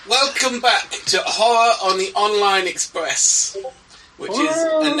Welcome back to Horror on the Online Express, which is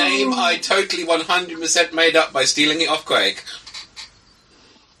a name I totally 100% made up by stealing it off Craig.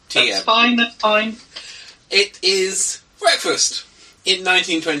 That's fine, that's fine. It is breakfast in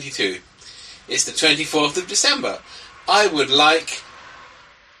 1922. It's the 24th of December. I would like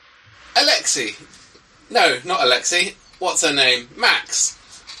Alexi. No, not Alexi. What's her name? Max.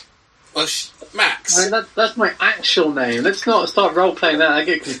 Well, Max. I mean, that's my actual name. Let's not start role-playing that. I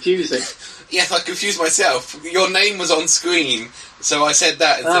get confusing. Yes, I confused myself. Your name was on screen, so I said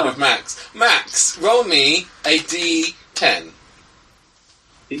that instead of Max. Max, roll me a D10.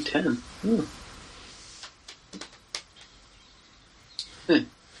 D10? Hmm.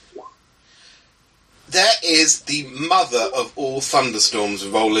 There is the mother of all thunderstorms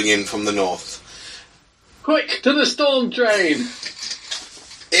rolling in from the north. Quick, to the storm drain!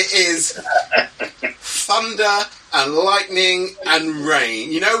 It is thunder and lightning and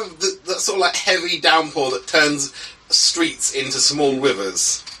rain. You know, that sort of like heavy downpour that turns streets into small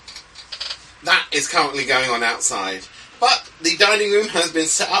rivers. That is currently going on outside. But the dining room has been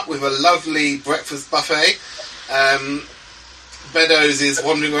set up with a lovely breakfast buffet. Beddoes is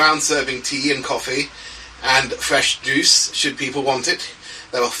wandering around serving tea and coffee and fresh juice, should people want it.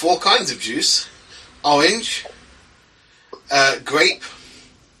 There are 4 kinds of juice. Orange, grape,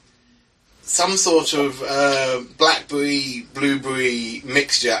 some sort of blackberry, blueberry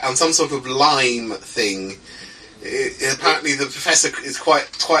mixture, and some sort of lime thing. Apparently the professor is quite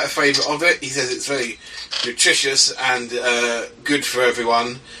a favourite of it. He says it's very nutritious and good for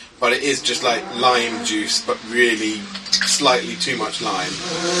everyone, but it is just like lime juice, but really slightly too much lime.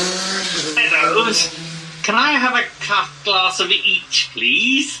 Meadows, can I have a glass of each,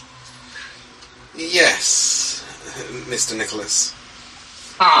 please? Yes, Mr. Nicholas.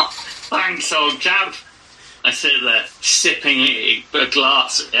 Ah, thanks, old chap. I sit there, sipping a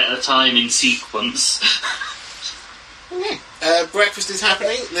glass at a time in sequence. Breakfast is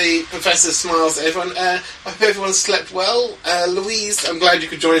happening. The professor smiles at everyone. I hope everyone slept well. Louise, I'm glad you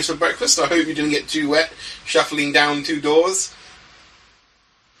could join us for breakfast. I hope you didn't get too wet shuffling down 2 doors.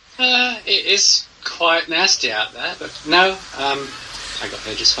 It is quite nasty out there, but no, I got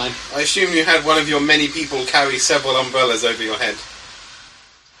there just fine. I assume you had one of your many people carry several umbrellas over your head.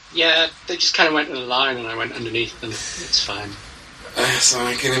 Yeah, they just kind of went in a line and I went underneath them. It's fine. So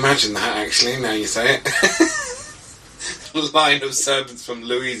I can imagine that, actually, now you say it. A line of servants from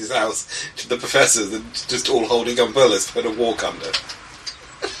Louise's house to the professor, just all holding umbrellas for her to walk under.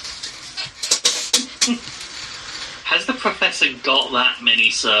 Has the professor got that many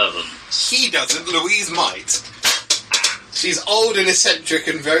servants? He doesn't, Louise might. She's old and eccentric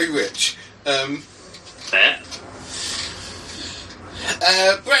and very rich. Fair.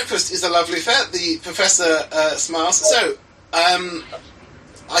 Breakfast is a lovely affair. The professor smiles. So,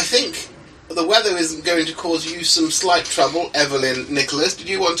 I think the weather isn't going to cause you some slight trouble, Evelyn Nicholas. Did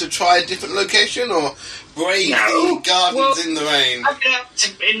you want to try a different location or brave the gardens in the rain? I've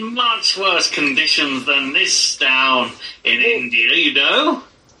been in much worse conditions than this down in India, you know?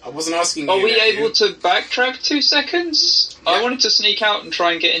 I wasn't asking you. Are we nephew. able to backtrack 2 seconds? Yeah. I wanted to sneak out and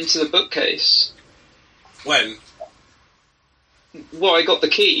try and get into the bookcase. When? Well, I got the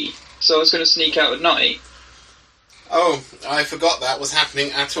key, so I was going to sneak out at night. Oh, I forgot that was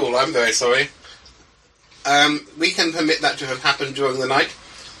happening at all. I'm very sorry. We can permit that to have happened during the night.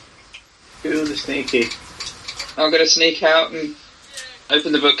 Who's the sneaky? I'm going to sneak out and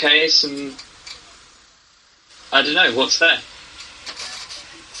open the bookcase and... I don't know, what's there?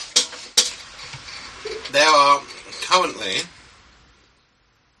 There are currently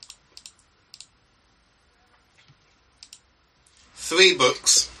 3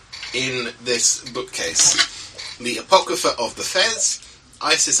 books in this bookcase. The Apocrypha of the Fez,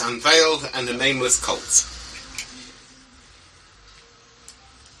 Isis Unveiled, and A Nameless Cult.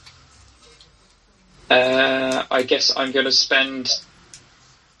 I guess I'm going to spend...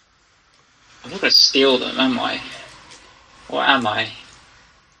 I'm not going to steal them, am I? Or am I?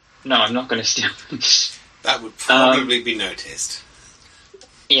 No, I'm not going to steal them. That would probably be noticed.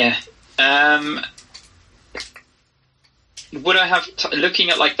 Yeah. Would I have... looking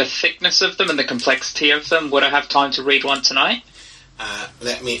at, like, the thickness of them and the complexity of them, would I have time to read one tonight?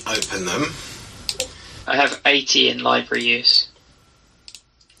 Let me open them. I have 80 in library use.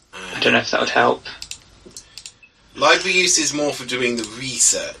 I don't know if that would help. Library use is more for doing the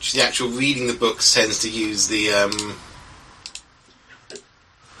research. The actual reading the books tends to use the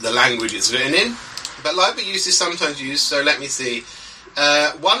language it's written in. But library use is sometimes used, so let me see.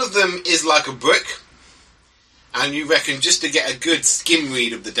 One of them is like a brick, and you reckon just to get a good skim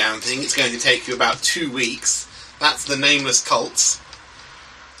read of the damn thing, it's going to take you about 2 weeks. That's The Nameless Cults.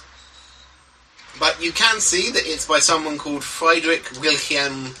 But you can see that it's by someone called Friedrich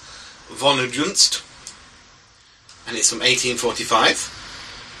Wilhelm von Junst, and it's from 1845.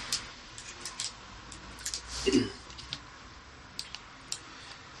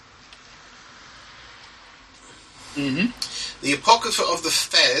 The Apocrypha of the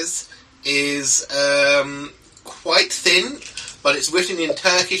Fez is quite thin, but it's written in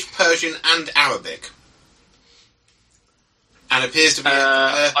Turkish, Persian, and Arabic, and appears to be.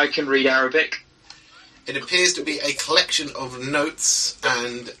 I can read Arabic. It appears to be a collection of notes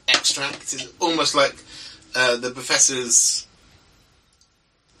and extracts. It's almost like the professor's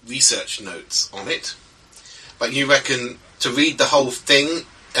research notes on it. But you reckon to read the whole thing,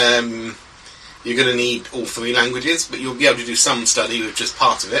 you're going to need all three languages, but you'll be able to do some study with just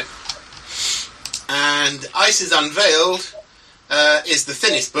part of it. And Isis Unveiled is the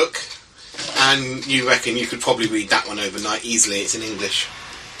thinnest book, and you reckon you could probably read that one overnight easily. It's in English.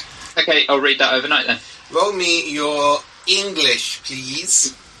 Okay, I'll read that overnight then. Roll me your English,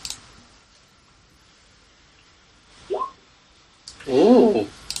 please. Ooh.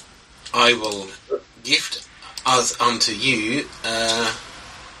 I will gift us unto you.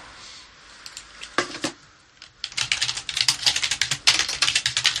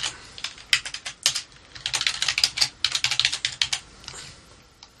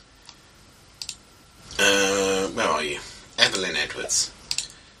 Where are you? Evelyn Edwards.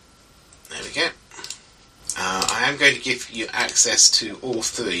 There we go. I am going to give you access to all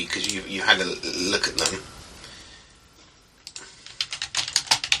three because you had a look at them.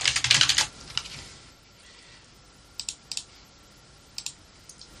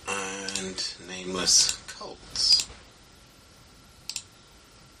 And Nameless Cults.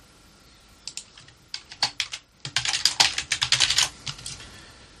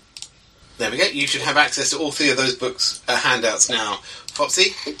 There we go. You should have access to all three of those books handouts now.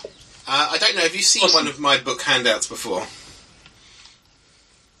 Foxy, I don't know, have you seen one of my book handouts before?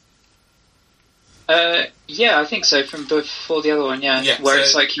 Yeah, I think so, from before the other one, yeah. Where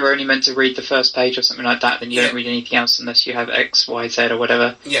it's like you're only meant to read the first page or something like that, then you don't read anything else unless you have X, Y, Z or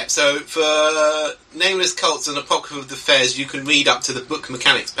whatever. Yeah, so for Nameless Cults and Apocrypha of the Fez, you can read up to the book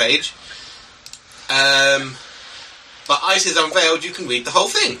mechanics page. But Isis Unveiled, you can read the whole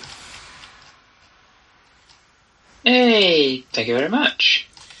thing. Hey, thank you very much.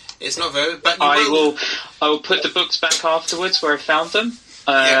 It's not very... But I will put the books back afterwards where I found them.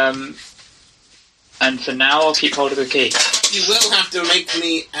 And for now, I'll keep hold of the key. You will have to make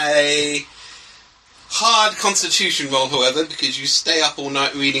me a hard constitution roll, however, because you stay up all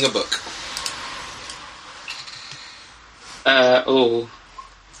night reading a book. I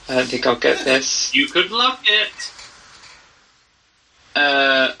don't think I'll get this. You could luck it.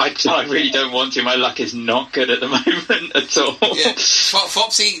 I really don't want to. My luck is not good at the moment at all. Yeah.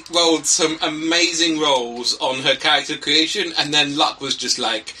 Foxy rolled some amazing rolls on her character creation, and then luck was just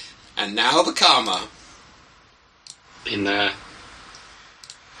like, and now the karma. In there.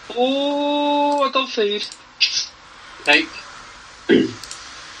 Oh, I got food. Cake.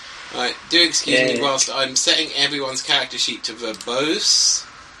 Right, do excuse me whilst I'm setting everyone's character sheet to verbose,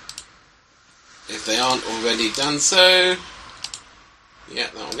 if they aren't already done so. Yeah,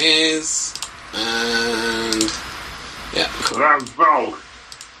 that one is. And... yeah. Roll.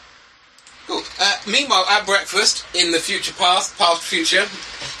 Cool. Meanwhile, at breakfast, in the future past future,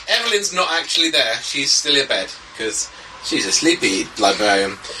 Evelyn's not actually there. She's still in bed, because she's a sleepy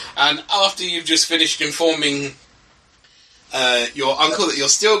librarian. And after you've just finished informing your uncle that you're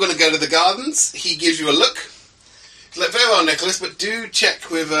still going to go to the gardens, he gives you a look. He's like, very well, Nicholas, but do check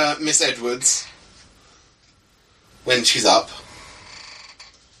with Miss Edwards when she's up.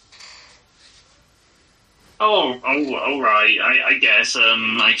 Oh, all right. I guess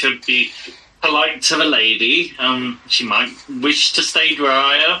I should be polite to the lady. She might wish to stay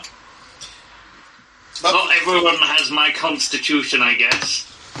drier. But not everyone has my constitution, I guess.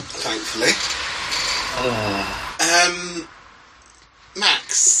 Thankfully.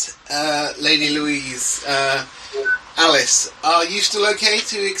 Max, Lady Louise, Alice, are you still okay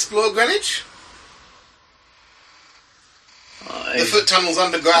to explore Greenwich? The foot tunnel's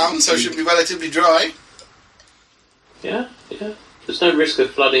underground, so it should be relatively dry. Yeah. There's no risk of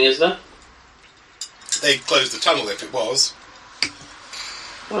flooding, is there? They'd close the tunnel if it was.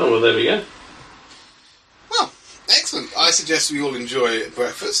 Oh, well, there we go. Well, excellent. I suggest we all enjoy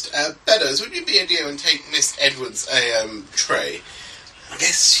breakfast. Beddoes, would you be a dear and take Miss Edwards a tray? I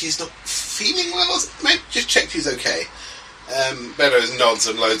guess she's not feeling well. Maybe just check she's okay. Beddoes nods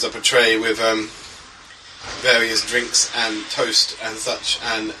and loads up a tray with various drinks and toast and such,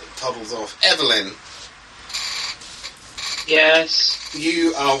 and toddles off. Evelyn. Yes.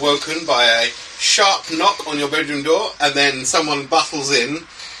 You are woken by a sharp knock on your bedroom door, and then someone bustles in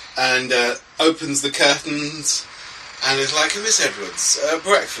and opens the curtains and is like, Miss Edwards,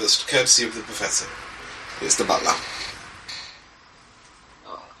 breakfast, courtesy of the Professor. It's the butler.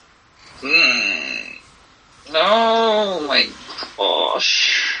 Oh my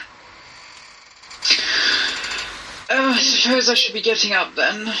gosh. I suppose I should be getting up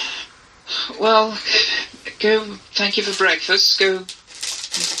then. Well, go, thank you for breakfast. Go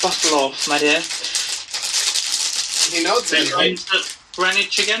buckle off, my dear. He nods.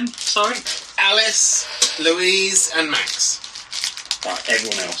 Greenwich again? Sorry? Alice, Louise, and Max. Right,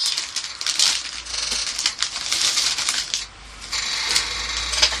 everyone else.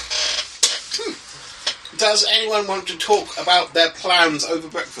 Does anyone want to talk about their plans over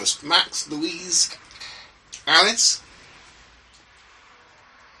breakfast? Max, Louise, Alice?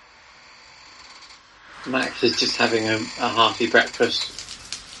 Max is just having a hearty breakfast.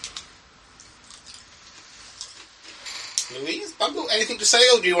 Louise, Bubble, anything to say,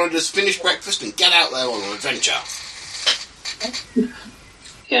 or do you want to just finish breakfast and get out there on an adventure?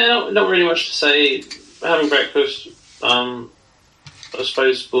 Yeah, not really much to say. We're having breakfast. I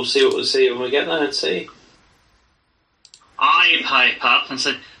suppose we'll see what we see when we get there and see. I pipe up and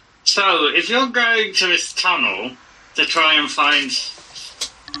say, so, if you're going to this tunnel to try and find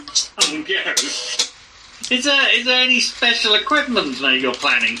some ghost, is there any special equipment that you're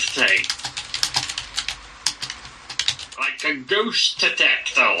planning to take? Like a ghost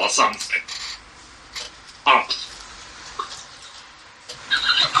detector or something? Oh.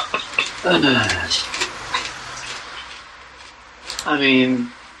 I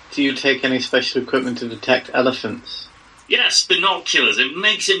mean, do you take any special equipment to detect elephants? Yes, binoculars. It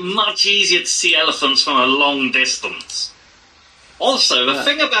makes it much easier to see elephants from a long distance. Also, the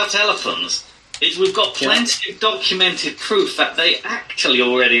thing about elephants is we've got plenty of documented proof that they actually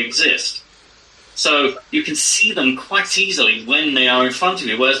already exist. So you can see them quite easily when they are in front of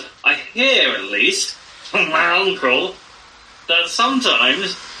you, whereas I hear, at least, from my uncle, that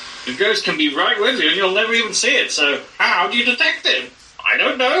sometimes the ghost can be right with you and you'll never even see it, so how do you detect it? I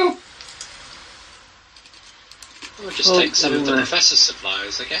don't know. We'll just take some of the Professor's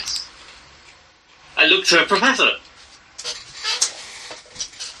supplies, I guess. I look to a Professor.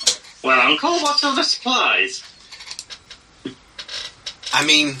 Well, Uncle, what are the supplies? I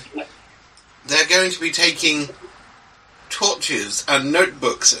mean, they're going to be taking torches and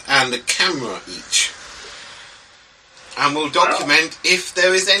notebooks and a camera each. And we'll document if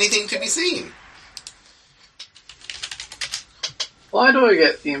there is anything to be seen. Why do I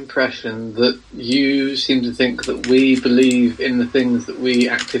get the impression that you seem to think that we believe in the things that we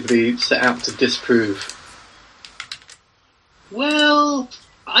actively set out to disprove? Well,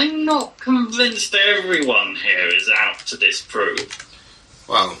 I'm not convinced everyone here is out to disprove.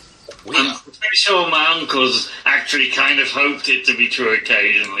 Well, I'm pretty sure my uncle's actually kind of hoped it to be true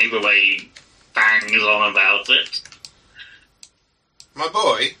occasionally, the way he bangs on about it. My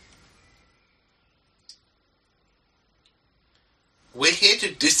boy, we're here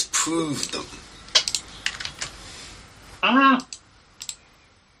to disprove them. Ah.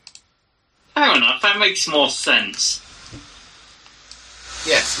 Fair enough, that makes more sense.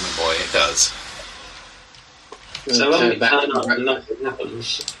 Yes, my boy, it does. So when we turn up and nothing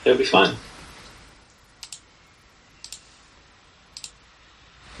happens, it'll be fine.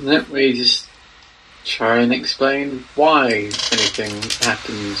 Don't we just try and explain why anything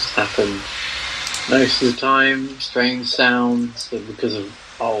happen? Most of the time, strange sounds are because of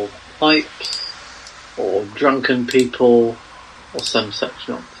old pipes, or drunken people, or some such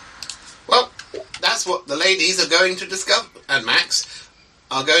nonsense. Well, that's what the ladies are going to discover, and Max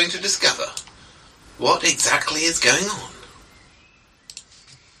are going to discover. What exactly is going on?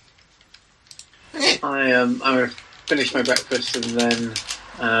 Okay. I'm going to finish my breakfast and then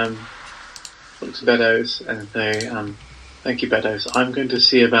look to Beddoes and say, thank you, Beddoes. I'm going to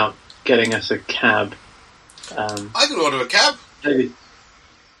see about getting us a cab. I can order a cab. Maybe.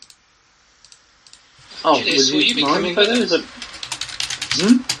 Oh, Julius, will you be coming with us?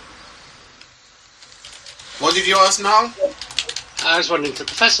 What did you ask now? I was wondering if the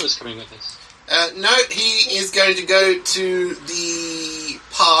Professor was coming with us. No, he is going to go to the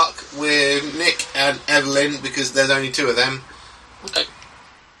park with Nick and Evelyn because there's only two of them. Okay.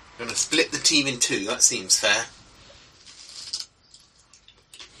 Going to split the team in two. That seems fair.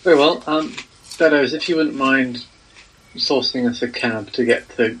 Very well. Beddoes, if you wouldn't mind sourcing us a cab to get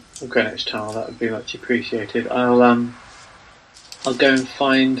to Greenwich Tower, that would be much appreciated. I'll go and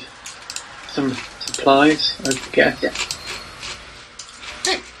find some supplies, I guess. Yeah.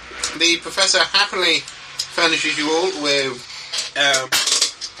 The Professor happily furnishes you all with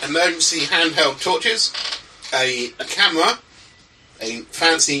an emergency handheld torches, a camera, a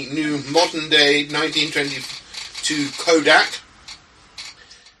fancy new modern day 1922 Kodak.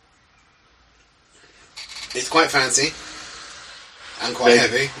 It's quite fancy and quite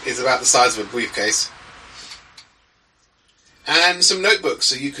heavy. It's about the size of a briefcase. And some notebooks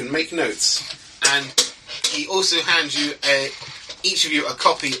so you can make notes. And he also hands you each of you a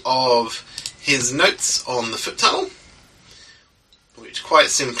copy of his notes on the foot tunnel, which quite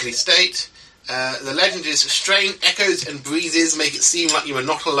simply state, the legend is strange echoes and breezes make it seem like you are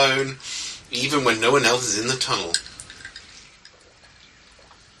not alone, even when no one else is in the tunnel.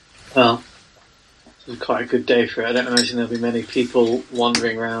 Well, it's quite a good day for it. I don't imagine there'll be many people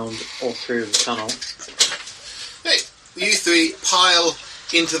wandering around all through the tunnel. Hey, you three pile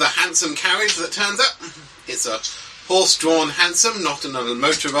into the hansom carriage that turns up. It's a horse-drawn hansom, not another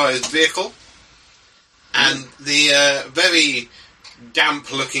motorised vehicle. And the very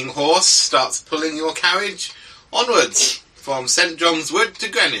damp-looking horse starts pulling your carriage onwards from St John's Wood to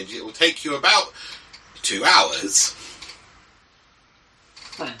Greenwich. It will take you about 2 hours.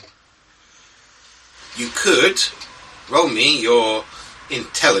 You could roll me your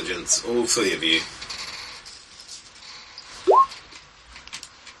intelligence, all three of you.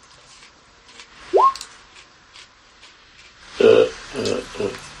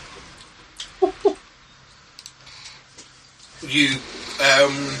 You,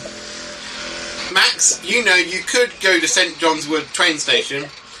 Max, you know you could go to St John's Wood train station,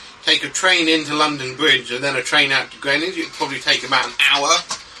 take a train into London Bridge and then a train out to Greenwich. It would probably take about an hour.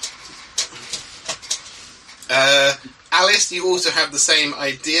 Alice, you also have the same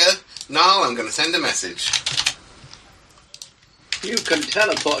idea. Niall, I'm going to send a message. You can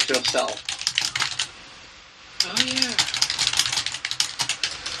teleport yourself. Oh, yeah.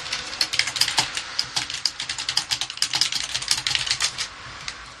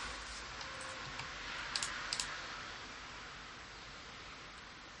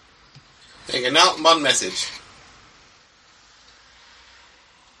 There you go. Now, one message.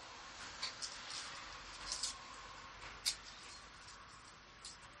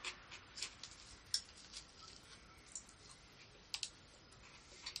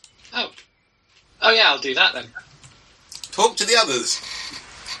 Oh yeah, I'll do that then. Talk to the others.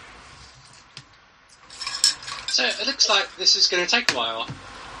 So it looks like this is going to take a while.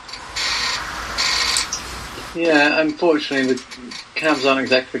 Yeah, unfortunately the cabs aren't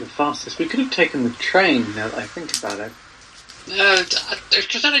exactly the fastest. We could have taken the train, now that I think about it. No,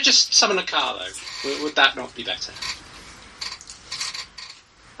 could I just summon a car though? Would that not be better?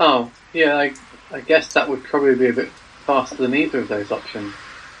 Oh, yeah, I guess that would probably be a bit faster than either of those options.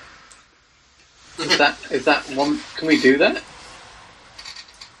 Is that one? Can we do that?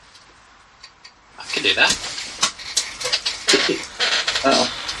 I can do that.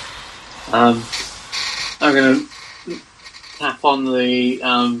 I'm going to tap on the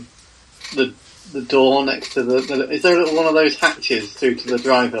door next to the. Is there one of those hatches through to the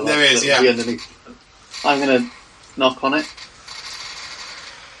driver? Like, there is, yeah. Underneath? I'm going to knock on it.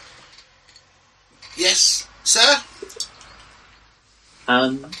 Yes, sir?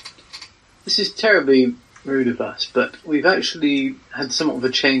 This is terribly rude of us, but we've actually had somewhat of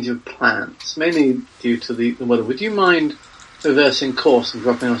a change of plans, mainly due to the weather. Would you mind reversing course and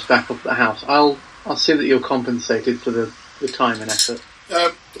dropping us back off at the house? I'll see that you're compensated for the time and effort.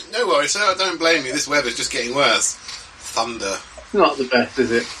 No worries, sir. I don't blame you. This weather's just getting worse. Thunder. Not the best, is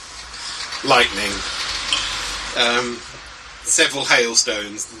it? Lightning. Several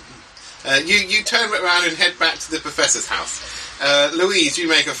hailstones. You turn around and head back to the professor's house. Louise, you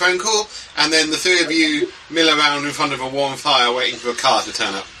make a phone call, and then the three of you mill around in front of a warm fire waiting for a car to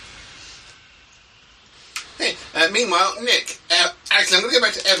turn up. Hey, meanwhile, Nick, actually, I'm going to go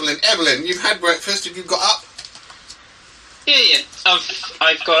back to Evelyn. Evelyn, you've had breakfast. Have you got up? Yeah.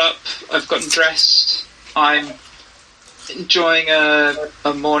 I've got up. I've gotten dressed. I'm enjoying a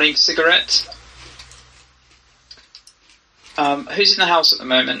morning cigarette. Who's in the house at the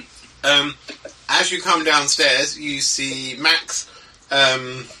moment? As you come downstairs, you see Max,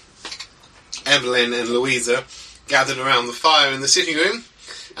 Evelyn and Louisa gathered around the fire in the sitting room,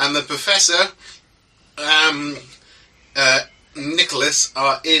 and the professor, Nicholas,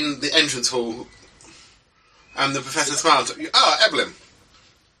 are in the entrance hall. And the professor smiles at you. Ah, Evelyn.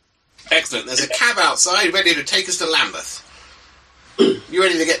 Excellent. There's a cab outside ready to take us to Lambeth. You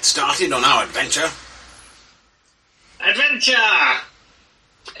ready to get started on our adventure? Adventure!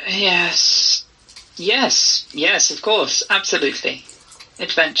 Yes, of course, absolutely.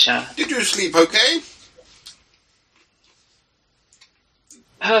 Adventure. Did you sleep okay?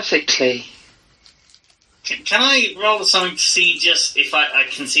 Perfectly. Can I roll something to see just if I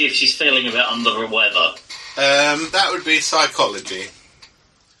can see if she's feeling a bit under the weather? That would be psychology.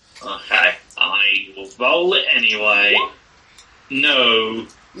 Okay, I will roll it anyway. No.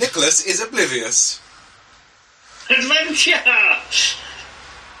 Nicholas is oblivious. Adventure!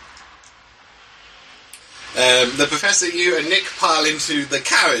 The Professor, you and Nick pile into the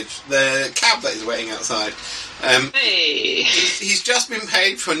carriage, the cab that is waiting outside. Hey! He's just been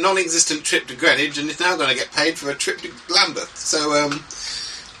paid for a non-existent trip to Greenwich and is now going to get paid for a trip to Lambeth. So,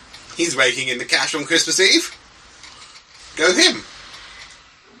 he's raking in the cash on Christmas Eve. Go him.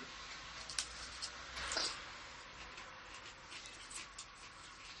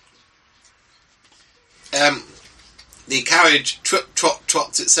 The carriage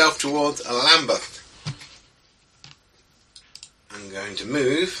trots itself towards Lambeth. I'm going to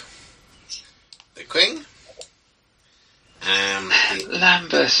move the Queen.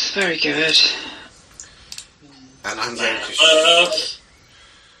 Lambeth, very good. And I'm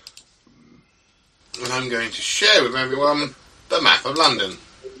going to share with everyone the map of London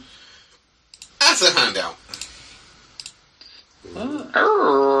as a handout.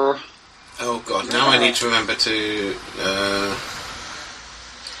 Oh god, now I need to remember to...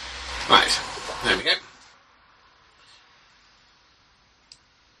 Right, there we go.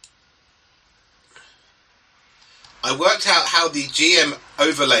 I worked out how the GM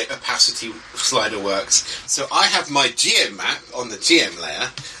overlay opacity slider works. So I have my GM map on the GM layer,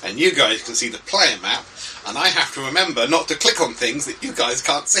 and you guys can see the player map, and I have to remember not to click on things that you guys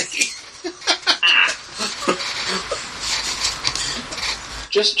can't see.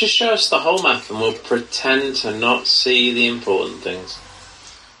 Just show us the whole map and we'll pretend to not see the important things.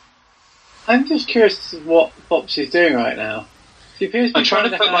 I'm just curious what Bopsy's doing right now. She appears to be I'm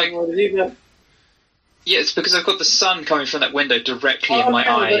trying to put, hang on, Yeah, it's because I've got the sun coming from that window directly in my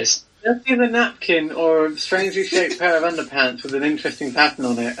eyes. Let's see the napkin or a strangely shaped pair of underpants with an interesting pattern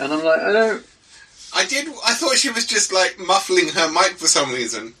on it, and I'm like, I don't... I thought she was just, like, muffling her mic for some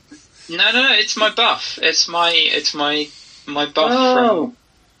reason. No, it's my buff. It's my buff from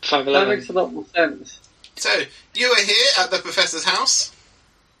 511. That makes a lot more sense. So, you are here at the Professor's house.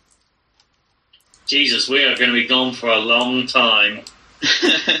 Jesus, we are going to be gone for a long time.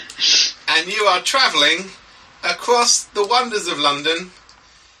 And you are travelling across the wonders of London.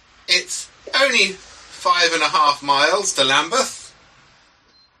 It's only 5.5 miles to Lambeth.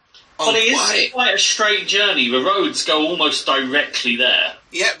 But it is quite a straight journey. The roads go almost directly there.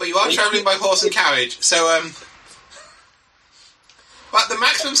 Yeah, but you are travelling by horse and carriage. So, but the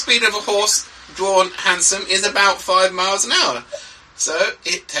maximum speed of a horse-drawn hansom is about 5 miles an hour. So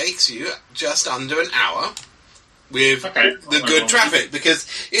it takes you just under an hour with the good traffic, because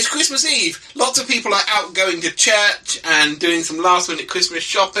it's Christmas Eve. Lots of people are out going to church and doing some last-minute Christmas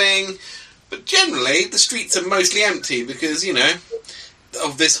shopping, but generally the streets are mostly empty because, you know,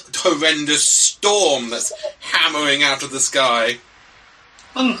 of this horrendous storm that's hammering out of the sky.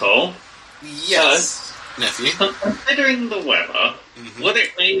 Uncle? Yes, nephew? Considering the weather, would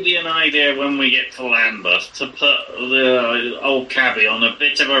it be an idea when we get to Lambeth to put the old cabbie on a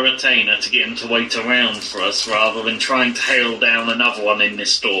bit of a retainer to get him to wait around for us rather than trying to hail down another one in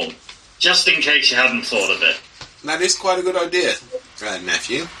this storm? Just in case you hadn't thought of it. That is quite a good idea,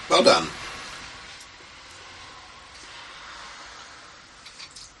 nephew. Well done.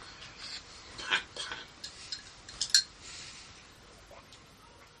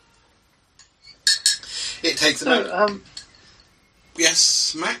 It takes about...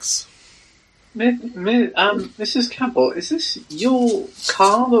 yes, Max? Mrs. Campbell, is this your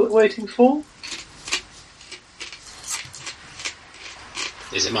car that we're waiting for?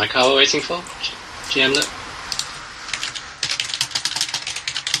 Is it my car we're waiting for? GM, look.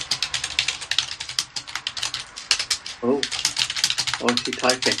 Oh, why is she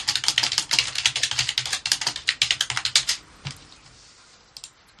typing?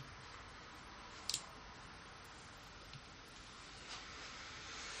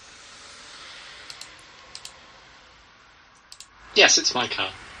 Yes, it's my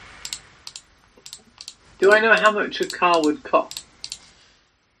car. Do I know how much a car would cost?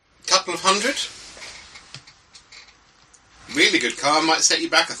 Couple of hundred. Really good car might set you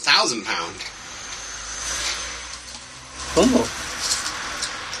back £1,000. Oh.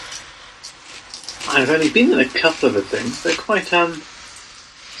 I've only been in a couple of the things. They're quite,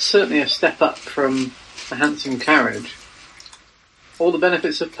 certainly a step up from a handsome carriage. All the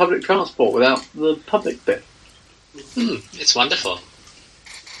benefits of public transport without the public bit. It's wonderful.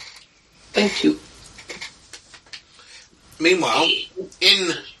 Thank you. Meanwhile,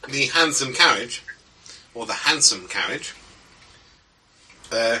 in the handsome carriage, or the handsome carriage,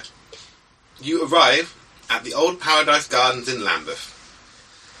 you arrive at the old Paradise Gardens in Lambeth.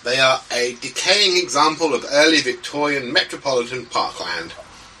 They are a decaying example of early Victorian metropolitan parkland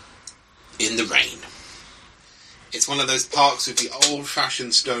in the rain. It's one of those parks with the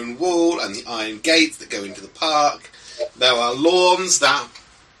old-fashioned stone wall and the iron gates that go into the park. There are lawns that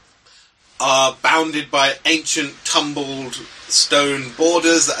are bounded by ancient tumbled stone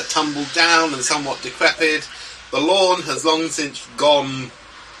borders that are tumbled down and somewhat decrepit. The lawn has long since gone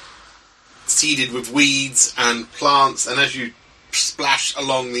seeded with weeds and plants, and as you splash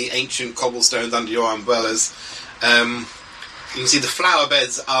along the ancient cobblestones under your umbrellas, you can see the flower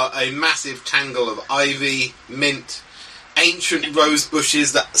beds are a massive tangle of ivy, mint, ancient rose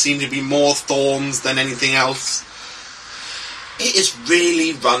bushes that seem to be more thorns than anything else. It is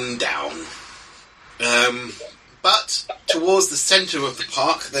really run down. But towards the centre of the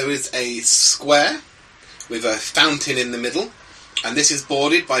park there is a square with a fountain in the middle, and this is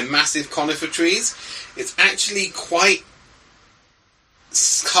bordered by massive conifer trees. It's actually quite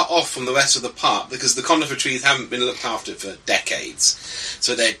cut off from the rest of the park because the conifer trees haven't been looked after for decades.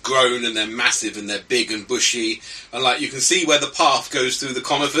 So they're grown and they're massive and they're big and bushy. And like you can see where the path goes through the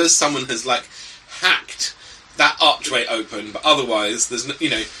conifers, someone has like hacked that archway open, but otherwise there's no,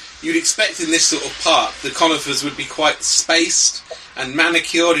 you'd expect in this sort of park the conifers would be quite spaced and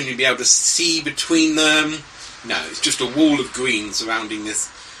manicured and you'd be able to see between them. No, it's just a wall of green surrounding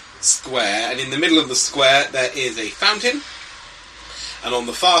this square, and in the middle of the square there is a fountain. And on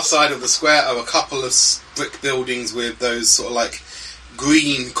the far side of the square are a couple of brick buildings with those sort of like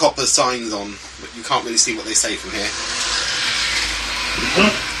green copper signs on, but you can't really see what they say from here.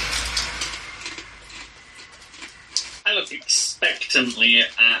 I look expectantly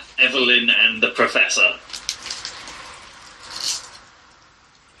at Evelyn and the Professor.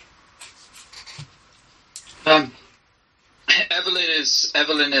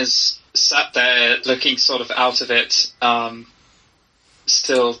 Evelyn is sat there looking sort of out of it,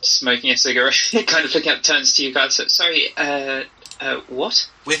 still smoking a cigarette, kind of looking up, turns to you guys. Sorry, what?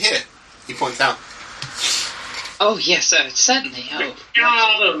 We're here, he points out. Oh, yes, certainly. Oh,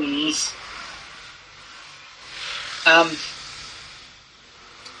 Gardens!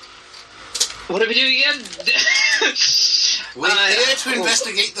 What are we doing again? We're here to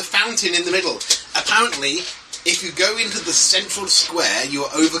investigate the fountain in the middle. Apparently, if you go into the central square, you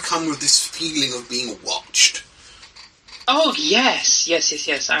are overcome with this feeling of being watched. Oh, yes,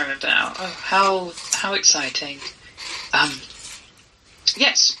 I remember now. Oh, how exciting.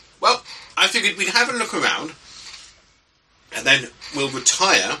 Yes. Well, I figured we'd have a look around, and then we'll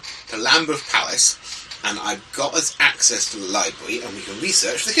retire to Lambeth Palace, and I've got us access to the library, and we can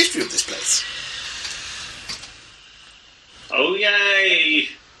research the history of this place. Oh, yay!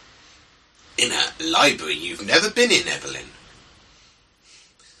 In a library you've never been in, Evelyn.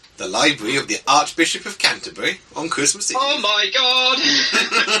 The library of the Archbishop of Canterbury on Christmas Eve. Oh my god!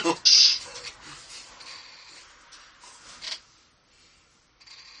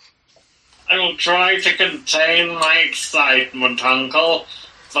 I will try to contain my excitement, Uncle,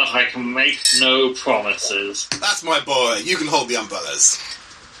 but I can make no promises. That's my boy. You can hold the umbrellas.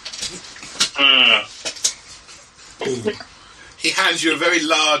 He hands you a very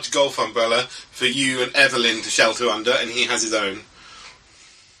large golf umbrella for you and Evelyn to shelter under, and he has his own.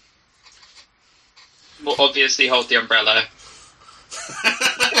 We'll obviously hold the umbrella.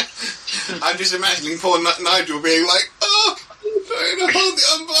 I'm just imagining poor Nigel being like, "Oh, I'm trying to hold the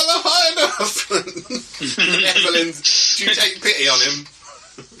umbrella high enough." Evelyn, do you take pity on him?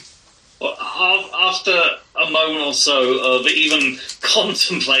 Well, after a moment or so of even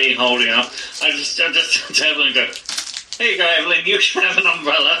contemplating holding up, I just to Evelyn go, "Here you go, Evelyn, you can have an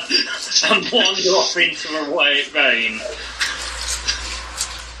umbrella," and wander off into the rain.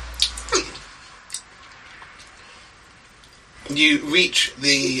 You reach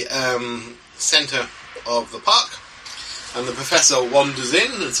the centre of the park, and the Professor wanders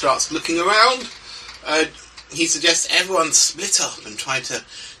in and starts looking around. He suggests everyone split up and try to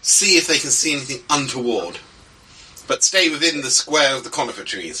see if they can see anything untoward, but stay within the square of the conifer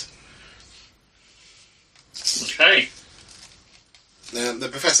trees. Okay. The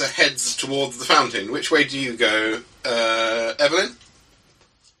Professor heads towards the fountain. Which way do you go, Evelyn?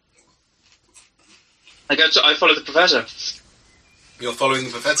 I follow the Professor. You're following the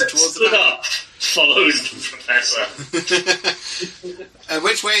Professor towards the Stood fountain? up follows the Professor.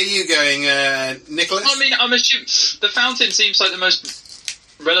 Which way are you going, Nicholas? I mean, I'm assuming the fountain seems like the most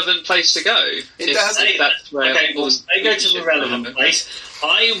relevant place to go. It does. That's where Okay, all I go to the relevant place.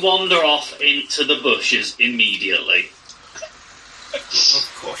 I wander off into the bushes immediately.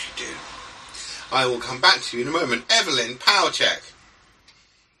 Of course you do. I will come back to you in a moment. Evelyn, power check.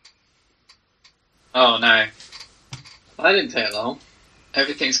 Oh no. That didn't take long.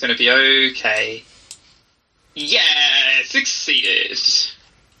 Everything's going to be okay. Yeah, succeeded.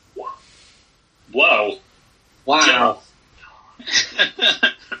 Whoa. Wow.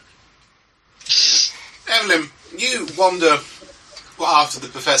 Evelyn, you wander after the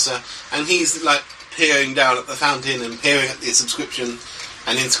professor, and he's like peering down at the fountain and peering at the subscription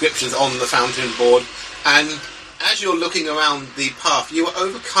and inscriptions on the fountain board. And as you're looking around the path, you are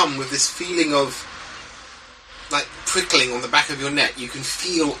overcome with this feeling of like prickling on the back of your neck. You can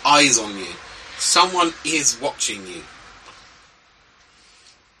feel eyes on you. Someone is watching you.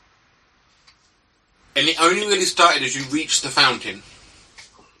 And it only really started as you reached the fountain.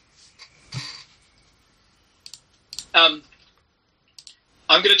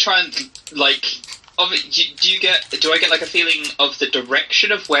 I'm gonna try and like. Do I get like a feeling of the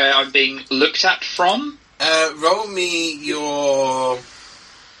direction of where I'm being looked at from? Roll me your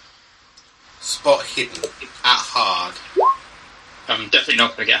spot hidden at hard. I'm definitely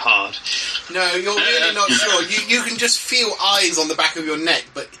not gonna get hard. No, you're really not sure. You can just feel eyes on the back of your neck,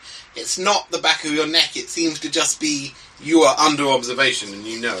 but it's not the back of your neck. It seems to just be you are under observation and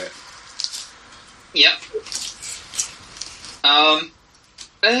you know it. Yep.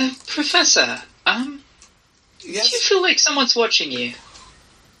 Professor, Yes? do you feel like someone's watching you?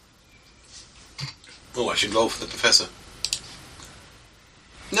 Oh, I should roll for the professor.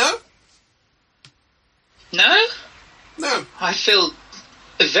 No? No? No. I feel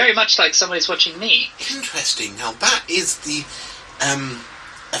very much like somebody's watching me. Interesting. Now, that is the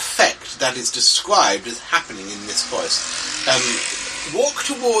effect that is described as happening in this voice. Walk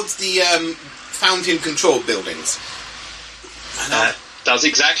towards the fountain control buildings. Does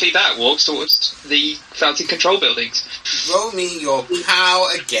exactly that. Walks towards the fountain control buildings. Roll me your power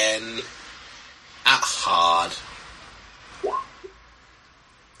again at hard. Oh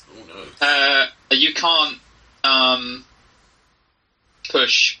no. You can't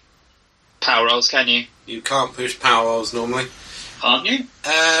push power rolls, can you? You can't push power rolls normally. Can't you?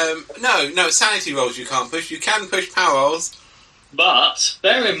 No, sanity rolls you can't push. You can push power rolls. But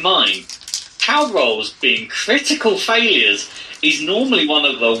bear in mind, power rolls being critical failures is normally one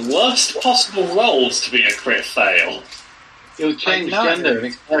of the worst possible rolls to be a crit fail. You'll change I know. gender and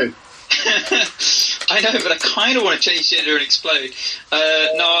explode. I know, but I kind of want to change gender and explode.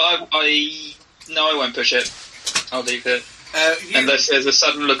 No, I won't push it. I'll leave it. Unless there's a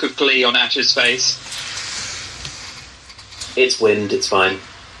sudden look of glee on Ash's face. It's wind, it's fine.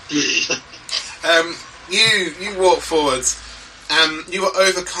 You walk forwards. You are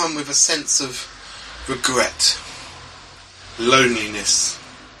overcome with a sense of regret, loneliness,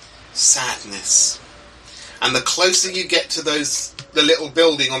 sadness. And the closer you get to the little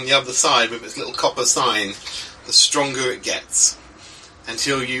building on the other side with its little copper sign, the stronger it gets.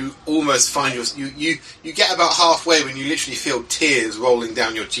 Until you almost find you get about halfway when you literally feel tears rolling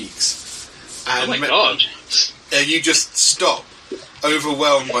down your cheeks. And Oh my god. you just stop,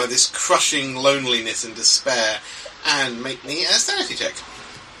 overwhelmed by this crushing loneliness and despair, and make me a sanity check.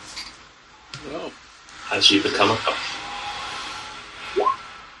 Oh. As you become a couple.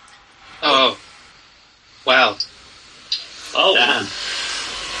 Oh. Wow. Oh, Damn.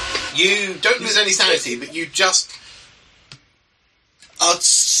 You don't lose any sanity, but you just are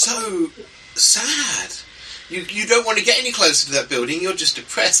so sad. You don't want to get any closer to that building. You're just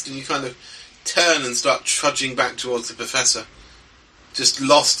depressed, and you kind of turn and start trudging back towards the professor, just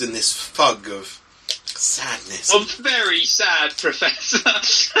lost in this fog of sadness. A very sad professor.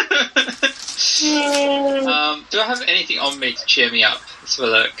 Do I have anything on me to cheer me up? Let's have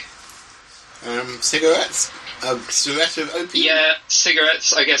a look. Cigarettes? A cigarette of opium? Yeah,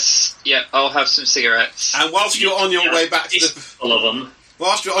 cigarettes, I guess. Yeah, I'll have some cigarettes. And whilst you're on your way back to all of them.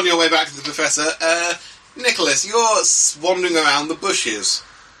 whilst you're on your way back to the professor, Nicholas, you're wandering around the bushes.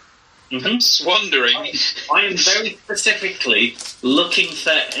 Mm-hmm. Just wondering. I am very specifically looking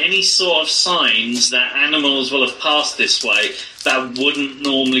for any sort of signs that animals will have passed this way that wouldn't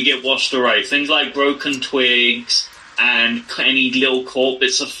normally get washed away. Things like broken twigs and any little caught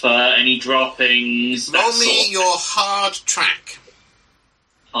bits of fur, any droppings. Roll me your hard track.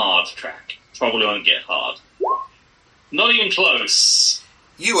 Hard track. Probably won't get hard. Not even close.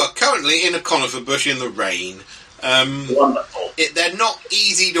 You are currently in a conifer bush in the rain. Wonderful. They're not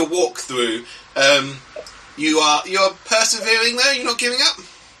easy to walk through. You're persevering though. You're not giving up.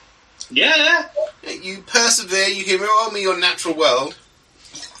 Yeah. You persevere. You can roll me your natural world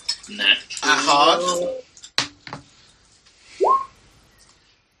Natural. at hard.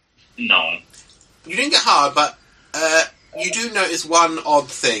 No. You didn't get hard, but you do notice one odd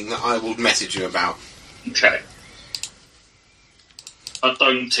thing that I will message you about. Okay. I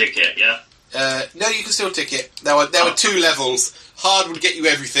don't tick it, yeah? No, you can still tick it. There were 2 levels. Hard would get you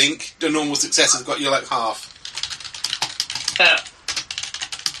everything. The normal success has got you like half.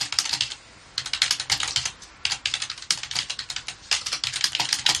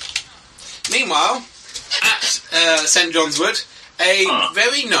 Meanwhile, at St John's Wood, a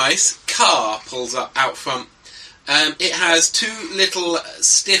very nice car pulls up out front. It has 2 little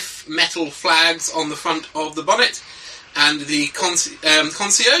stiff metal flags on the front of the bonnet, and the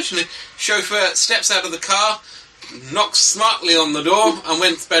concierge, the chauffeur, steps out of the car, knocks smartly on the door, and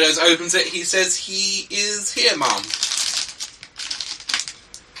when Beddoes opens it, he says he is here, ma'am.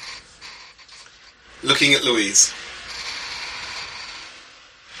 Looking at Louise.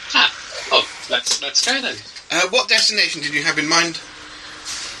 Let's go then. What destination did you have in mind?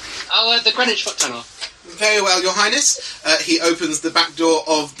 The Greenwich Foot Tunnel. Very well, Your Highness. He opens the back door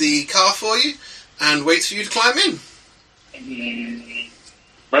of the car for you and waits for you to climb in.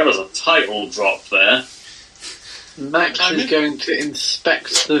 There was a title drop there. Max is going to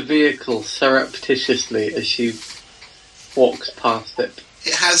inspect the vehicle surreptitiously as she walks past it.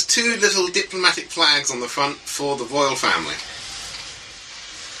 It has 2 little diplomatic flags on the front for the royal family.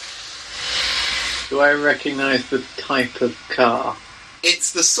 Do I recognise the type of car?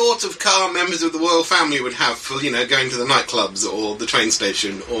 It's the sort of car members of the royal family would have for, going to the nightclubs or the train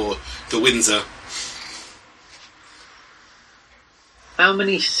station or to Windsor. How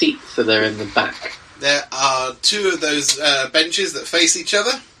many seats are there in the back? There are 2 of those benches that face each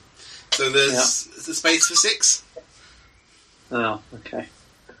other, so there's a space for 6. Oh, okay.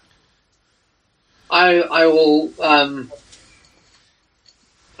 I will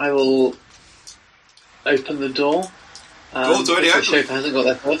open the door. Door's already open. The chauffeur hasn't got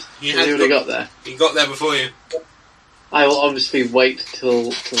there first. He already got there. He got there before you. I will obviously wait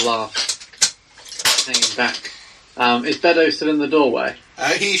till last, hanging back. Is Beddoes still in the doorway?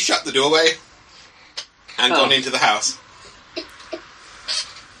 He shut the doorway and gone into the house.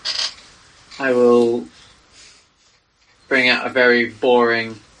 I will bring out a very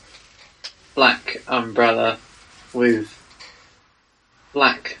boring black umbrella with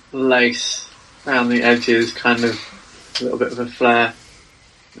black lace around the edges, kind of a little bit of a flare.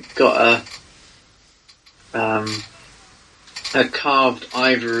 It's got a carved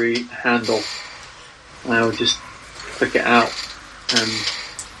ivory handle. I'll just flick it out and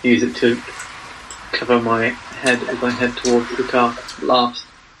use it to cover my head as I head towards the car last.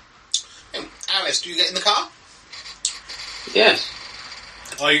 Alice, do you get in the car? Yes.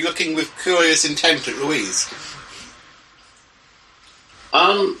 Are you looking with curious intent at Louise?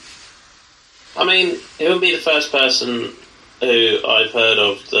 I mean, it would be the first person who I've heard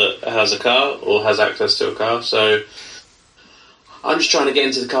of that has a car or has access to a car, so I'm just trying to get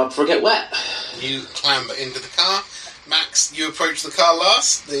into the car before I get wet. You clamber into the car. Max, you approach the car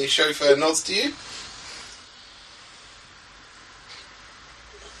last. The chauffeur nods to you.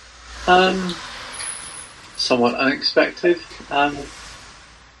 Somewhat unexpected.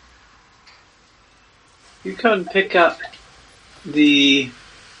 You can pick up the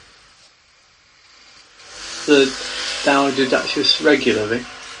Dowager Duchess regularly.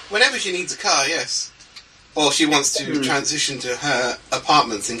 Whenever she needs a car, yes. Or she wants to transition to her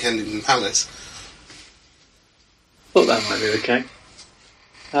apartments in Kensington Palace. Thought that might be the case.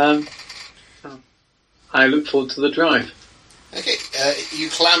 I look forward to the drive. Okay, you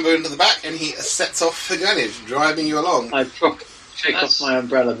clamber into the back and he sets off for Greenwich, driving you along. I shake off my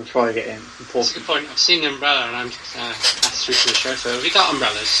umbrella before I get in. That's a good point. I've seen the umbrella and I'm asked through to the chauffeur. Have you got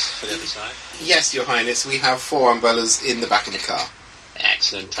umbrellas for the other side? Yes, Your Highness, we have 4 umbrellas in the back of the car.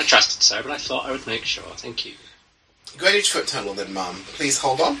 Excellent. I trusted so, but I thought I would make sure. Thank you. Greenwich Foot Tunnel then, ma'am. Please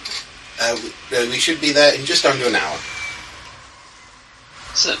hold on. We should be there in just under an hour.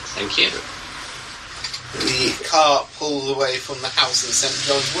 So, thank you. The car pulls away from the house in St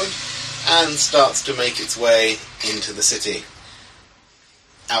John's Wood and starts to make its way into the city.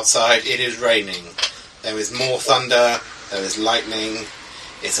 Outside, it is raining. There is more thunder, there is lightning.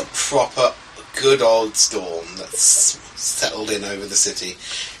 It's a proper, good old storm that's settled in over the city.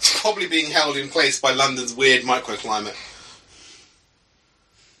 It's probably being held in place by London's weird microclimate.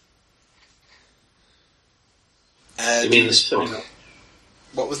 You mean the smog?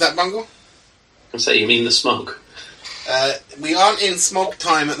 What was that, Bungle? I say, you mean the smog? We aren't in smog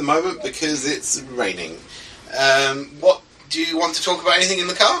time at the moment because it's raining. What do you want to talk about? Anything in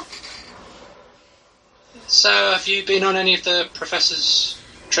the car? So, have you been on any of the Professor's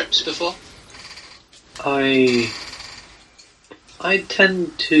trips before? I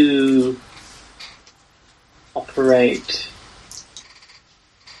tend to operate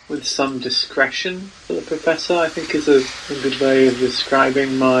with some discretion for the Professor, I think is a good way of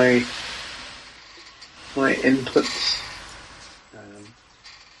describing my my inputs.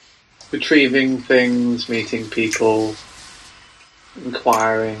 Retrieving things, meeting people,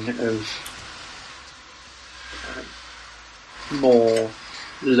 inquiring of more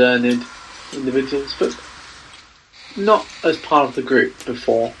learned individuals, but not as part of the group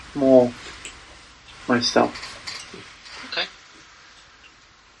before, more myself. Okay.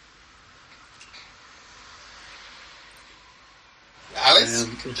 Alice?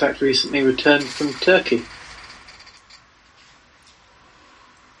 In fact, recently returned from Turkey.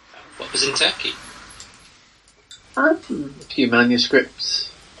 What was in Turkey? A few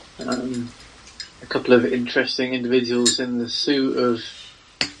manuscripts, a couple of interesting individuals in the suit of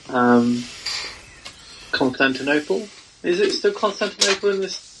Constantinople. Is it still Constantinople in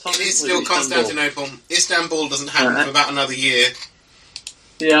this time? It is still Constantinople. Istanbul doesn't happen for about another year.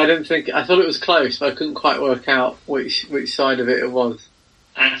 Yeah, I thought it was close, but I couldn't quite work out which side of it was.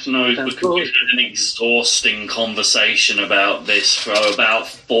 No, because we had an exhausting conversation about this for about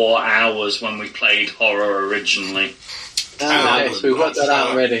 4 hours when we played horror originally. Okay, so we've got that out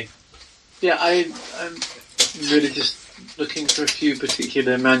already. Yeah, I'm really just looking for a few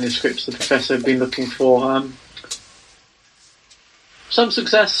particular manuscripts the professor had been looking for. Some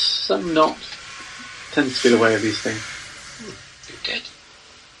success, some not. Tends to be the way of these things. Good.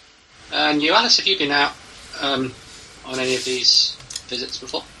 And you, Alice, have you been out on any of these visits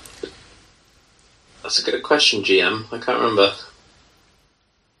before? That's a good question, GM. I can't remember.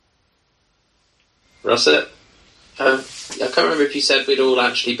 Russet? I can't remember if you said we'd all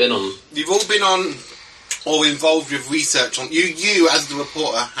actually been on. You've all been on or involved with research on... You, as the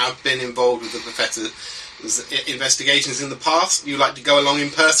reporter, have been involved with the professor's investigations in the past. You like to go along in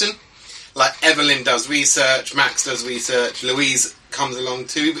person. Like Evelyn does research, Max does research, Louise comes along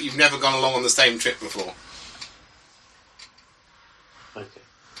too, but you've never gone along on the same trip before. Okay.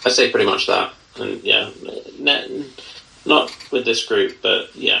 I'd say pretty much that. And yeah, not with this group,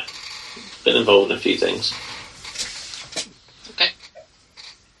 but yeah, been involved in a few things. Okay.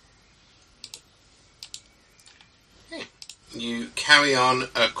 You carry on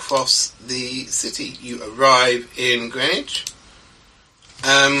across the city. You arrive in Greenwich.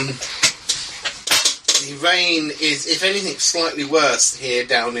 The rain is, if anything, slightly worse here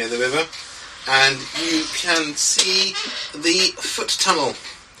down near the river, and you can see the foot tunnel,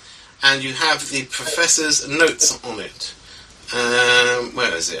 and you have the professor's notes on it.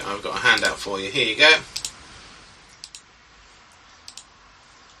 Where is it? I've got a handout for you. Here you go.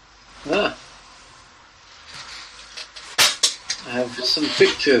 I have some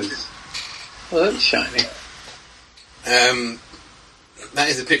pictures. Oh, that's shiny. That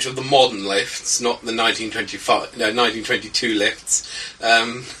is a picture of the modern lifts, not the 1922 lifts.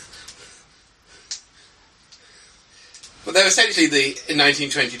 But they're essentially the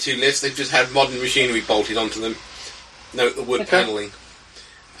 1922 lifts. They've just had modern machinery bolted onto them. Note the wood panelling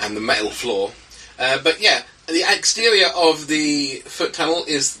and the metal floor. But yeah, the exterior of the foot tunnel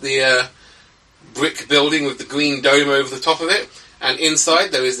is the brick building with the green dome over the top of it. And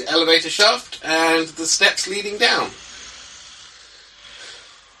inside there is the elevator shaft and the steps leading down.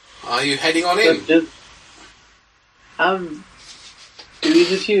 Are you heading on in? Are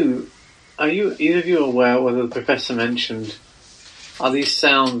either of you aware whether the professor mentioned, are these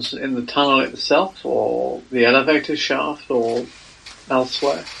sounds in the tunnel itself, or the elevator shaft, or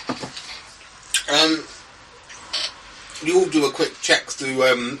elsewhere? You all do a quick check through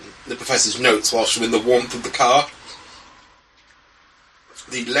the professor's notes whilst you're in the warmth of the car.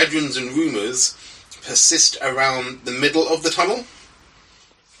 The legends and rumours persist around the middle of the tunnel.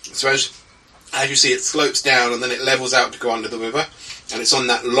 So as you see, it slopes down and then it levels out to go under the river, and it's on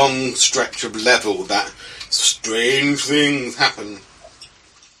that long stretch of level that strange things happen.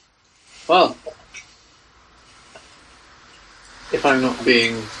 Well, if I'm not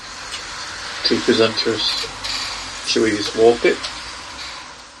being too presumptuous, should we just walk it?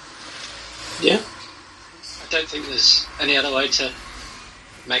 Yeah. I don't think there's any other way to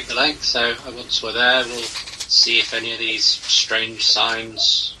make the length, so once we're there, we'll see if any of these strange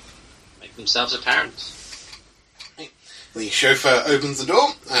signs make themselves apparent. The chauffeur opens the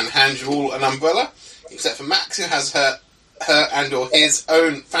door and hands you all an umbrella, except for Max, who has her and or his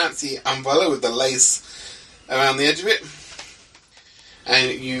own fancy umbrella with the lace around the edge of it.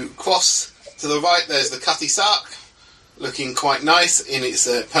 And you cross to the right. There's the Cutty Sark, looking quite nice in its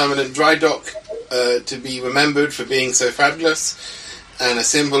permanent dry dock, to be remembered for being so fabulous, and a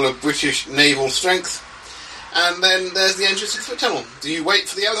symbol of British naval strength. And then there's the entrance to the foot tunnel. Do you wait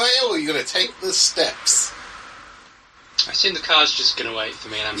for the elevator, or are you going to take the steps? I assume the car's just going to wait for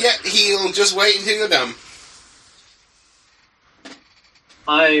me. And Yeah, he'll just wait until you're done.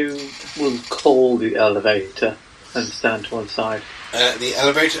 I will call the elevator and stand to one side. The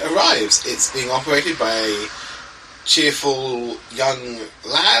elevator arrives. It's being operated by a cheerful young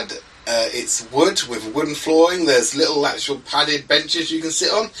lad. It's wood with wooden flooring. There's little actual padded benches you can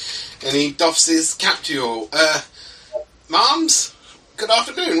sit on. And he doffs his cap to you all. Marms, good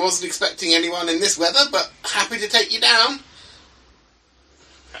afternoon. Wasn't expecting anyone in this weather, but happy to take you down.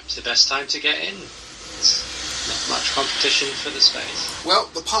 Perhaps the best time to get in. There's not much competition for the space. Well,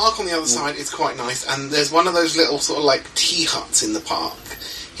 the park on the other side is quite nice, and there's one of those little sort of like tea huts in the park.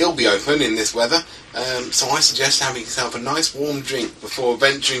 He'll be open in this weather, so I suggest having yourself a nice warm drink before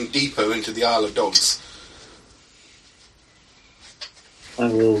venturing deeper into the Isle of Dogs. I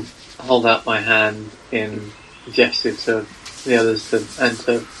will hold out my hand in gesture to the others to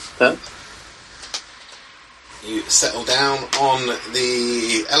enter first. You settle down on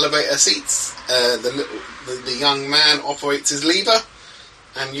the elevator seats. The young man operates his lever,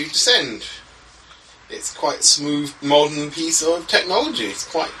 and you descend. It's quite a smooth, modern piece of technology. It's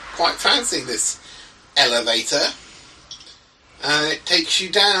quite fancy, this elevator. And it takes you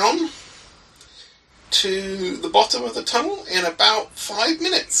down to the bottom of the tunnel in about 5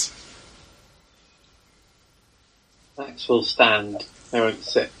 minutes. Max will stand. They won't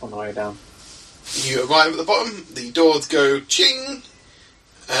sit on the way down. You arrive at the bottom, the doors go ching,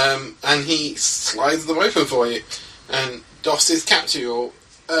 and he slides them open for you, and doffs his cap to your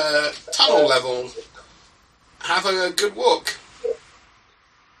tunnel level. Have a good walk.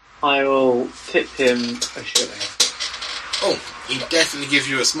 I will tip him a shilling. Oh, he definitely gives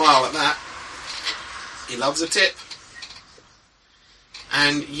you a smile at that. He loves a tip.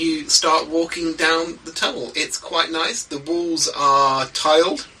 And you start walking down the tunnel. It's quite nice. The walls are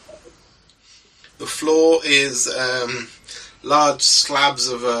tiled. The floor is large slabs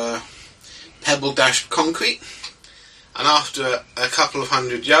of pebble-dashed concrete. And after a couple of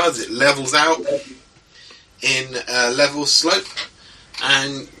 100 yards, it levels out in a level slope.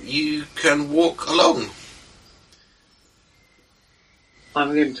 And you can walk along.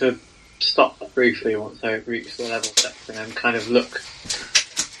 I'm going to stop briefly once I reach the level section and kind of look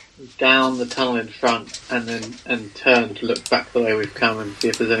down the tunnel in front and turn to look back the way we've come and see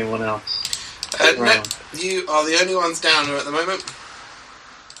if there's anyone else around. No, you are the only ones down here at the moment.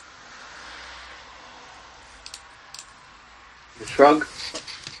 Shrug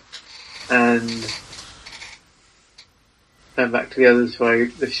and turn back to the others who I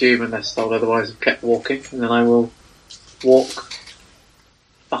assume, unless told otherwise, have kept walking, and then I will walk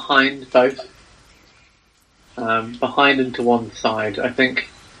behind both. Behind and to one side. I think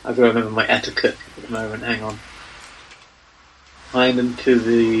I've got to remember my etiquette at the moment. Hang on. Behind and to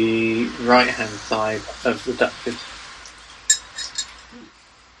the right-hand side of the Duchess.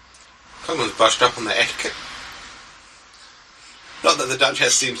 Someone's brushed up on their etiquette. Not that the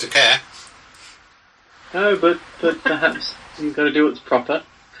Duchess seems to care. No, but perhaps you've got to do what's proper.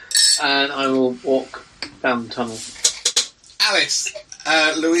 And I will walk down the tunnel. Alice,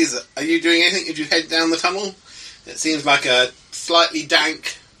 Louisa, are you doing anything? Did you head down the tunnel? It seems like a slightly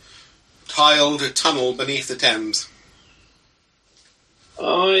dank, tiled tunnel beneath the Thames.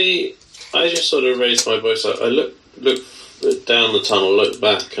 I just sort of raised my voice. I look down the tunnel, look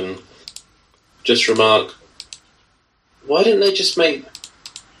back, and just remark, why didn't they just make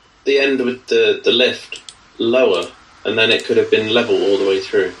the end with the lift lower, and then it could have been level all the way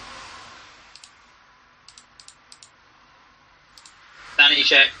through? Sanity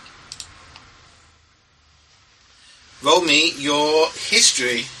check. Roll me your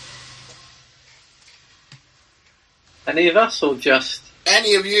history. Any of us, or just...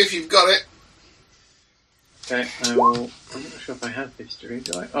 Any of you, if you've got it. Okay, I will... I'm not sure if I have history,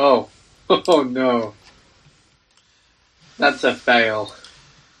 do I? Oh. Oh, no. That's a fail.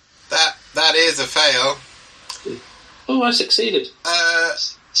 That is a fail. Oh, I succeeded.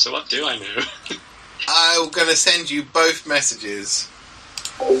 So what do I know? I'm going to send you both messages.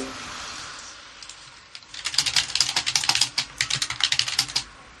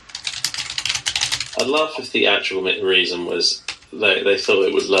 I'd laugh if the actual reason was they thought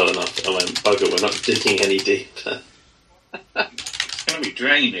it was low enough. I went, bugger, we're not digging any deeper. It's going to be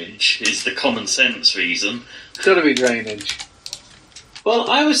drainage, is the common sense reason. It's got to be drainage.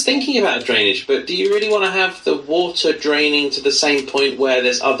 Well, I was thinking about drainage, but do you really want to have the water draining to the same point where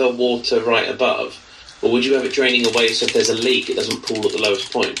there's other water right above? Or would you have it draining away so if there's a leak, it doesn't pool at the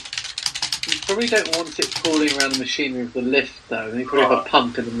lowest point? You probably don't want it pooling around the machinery of the lift, though. Then you probably have a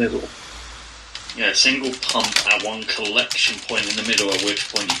pump in the middle. Yeah, single pump at one collection point in the middle, at which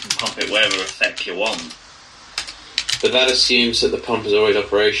point you can pump it wherever effect you want. But that assumes that the pump is always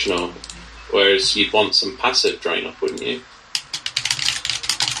operational, whereas you'd want some passive drain off, wouldn't you?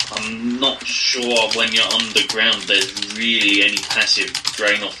 I'm not sure when you're underground there's really any passive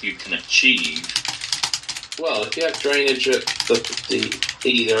drain-off you can achieve. Well, if you have drainage at the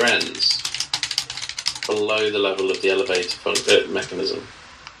either ends, below the level of the elevator mechanism,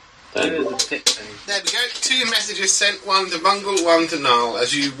 then... There we go. 2 messages sent, one to Bungle, one to Null,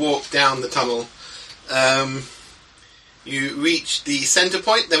 as you walk down the tunnel. You reach the centre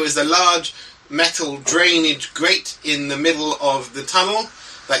point. There was a large metal drainage grate in the middle of the tunnel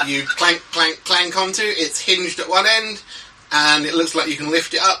that you clank onto. It's hinged at one end, and it looks like you can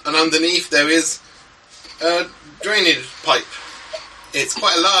lift it up, and underneath there is a drainage pipe. It's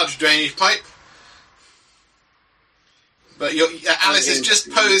quite a large drainage pipe. But Alice has just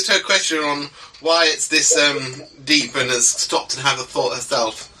posed her question on why it's this deep and has stopped and had a thought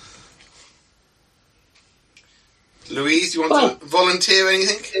herself. Louise, you want to volunteer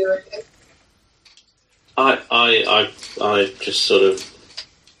anything? I just sort of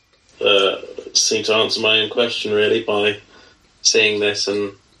seem to answer my own question, really, by seeing this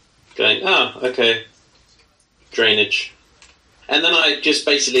and going, okay, drainage. And then I just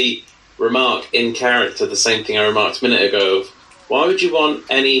basically remark in character the same thing I remarked a minute ago of, why would you want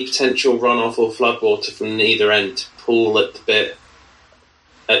any potential runoff or floodwater from either end to pool at the bit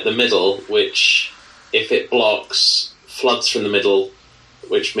at the middle, which, if it blocks, floods from the middle,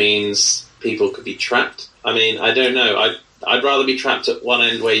 which means people could be trapped? I mean, I don't know. I'd rather be trapped at one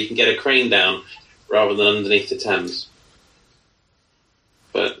end where you can get a crane down rather than underneath the Thames.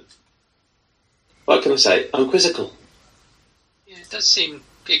 But what can I say? I'm quizzical. Yeah, it does seem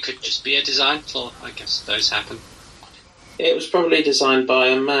it could just be a design flaw. I guess those happen. It was probably designed by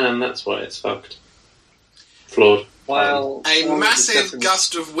a man, that's why it's fucked. Flawed. Well, a massive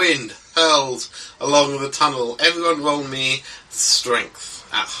gust of wind hurls along the tunnel. Everyone roll me strength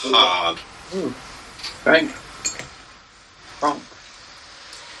at hard. Strength. Wrong.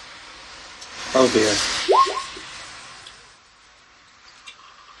 Oh dear.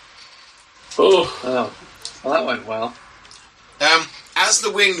 Oh. Well, that went well. As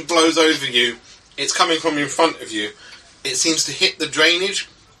the wind blows over you, it's coming from in front of you. It seems to hit the drainage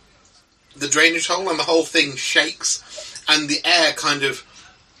hole, and the whole thing shakes, and the air kind of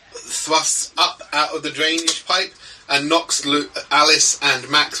thrusts up out of the drainage pipe and knocks Alice and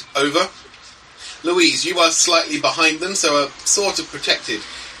Max over. Louise, you are slightly behind them, so are sort of protected.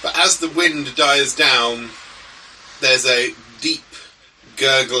 But as the wind dies down, there's a deep,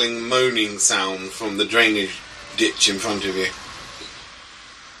 gurgling, moaning sound from the drainage ditch in front of you.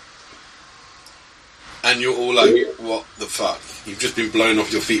 And you're all like, what the fuck? You've just been blown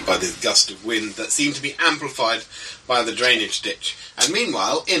off your feet by this gust of wind that seemed to be amplified by the drainage ditch. And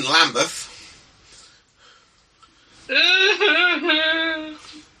meanwhile, in Lambeth...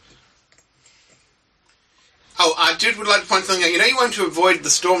 Oh, I would like to point something out. You know you want to avoid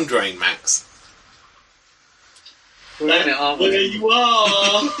the storm drain, Max? We're in it, aren't we? There you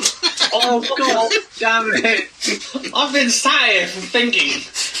are! Oh, God damn it! I've been sat here thinking,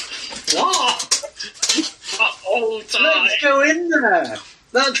 what? The whole time. Let's go in there!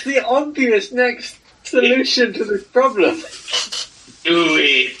 That's the obvious next solution to this problem. Do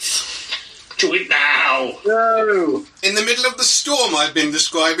it! Do it now! No! In the middle of the storm I've been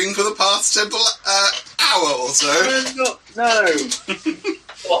describing for the past several hour or so. No!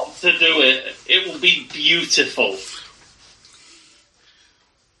 What to do it? It will be beautiful.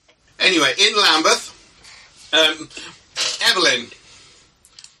 Anyway, in Lambeth, Evelyn,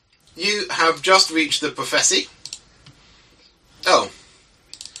 you have just reached the prophecy. Oh,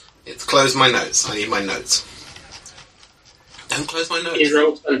 it's closed my notes. I need my notes. Don't close my notes. Is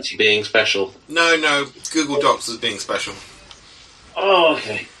Roll20 being special? No, Google Docs is being special. Oh,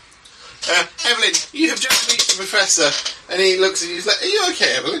 okay. Evelyn, you have just reached the professor, and he looks at you, he's like, are you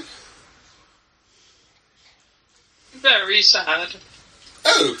okay, Evelyn? Very sad.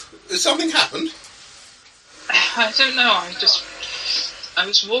 Oh, has something happened? I don't know, I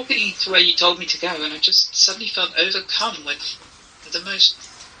was walking to where you told me to go, and I just suddenly felt overcome with the most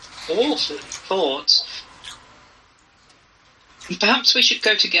awful thoughts. Perhaps we should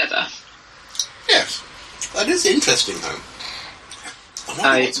go together. Yes, that is interesting, though.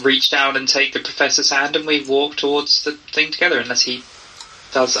 I reach down and take the professor's hand, and we walk towards the thing together, unless he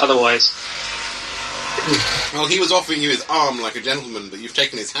does otherwise. Well, he was offering you his arm like a gentleman, but you've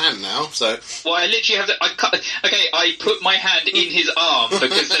taken his hand now, so... Well, I literally have I put my hand in his arm,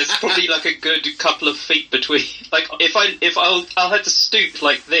 because there's probably like a good couple of feet between. Like, I'll have to stoop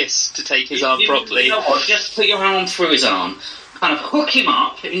like this to take his arm properly. You know what? Just put your arm through his arm, kind of hook him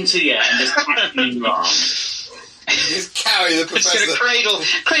up into the air, and just catch him in your arm. Just carry the professor. Just gonna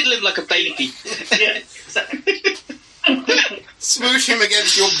cradle him like a baby. Yeah, exactly. Smoosh him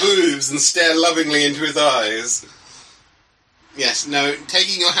against your boobs and stare lovingly into his eyes. Yes, no,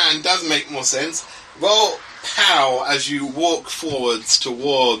 taking your hand does make more sense. Roll pow as you walk forwards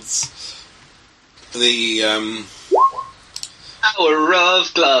towards the, Hour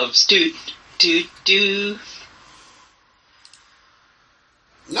of gloves. Do.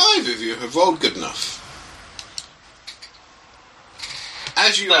 Neither of you have rolled good enough.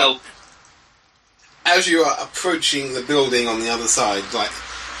 As you are approaching the building on the other side, like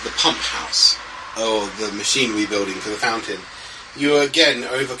the pump house or the machinery building for the fountain, you are again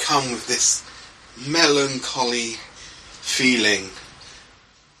overcome with this melancholy feeling.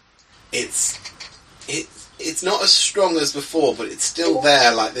 It's not as strong as before, but it's still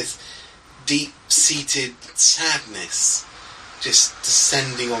there, like this deep-seated sadness just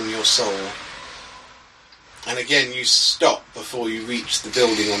descending on your soul. And again, you stop before you reach the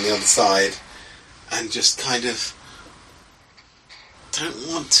building on the other side and just kind of don't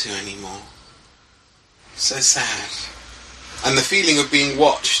want to anymore. So sad. And the feeling of being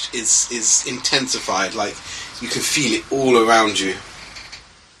watched is intensified, like you can feel it all around you.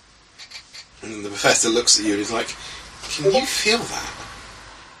 And the professor looks at you and is like, can you feel that?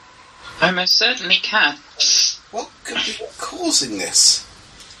 I most certainly can. What could be causing this?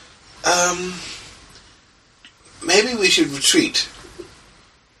 Maybe we should retreat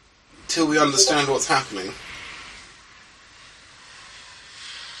till we understand what's happening.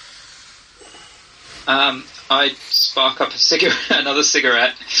 I spark up another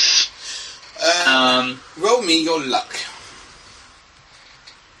cigarette. Roll me your luck.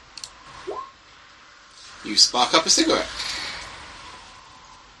 You spark up a cigarette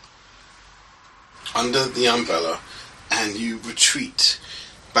under the umbrella, and you retreat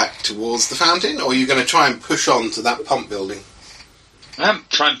back towards the fountain, or are you going to try and push on to that pump building?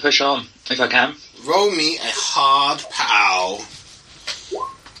 Try and push on, if I can. Roll me a hard pow.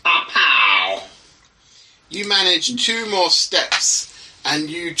 A pow. You manage 2 more steps, and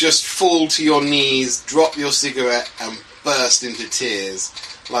you just fall to your knees, drop your cigarette, and burst into tears.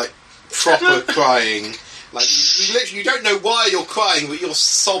 Like, proper crying. Like, you literally, you don't know why you're crying, but you're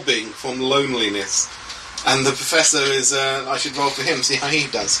sobbing from loneliness. And the professor is, I should roll for him, see how he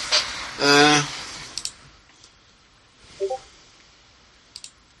does.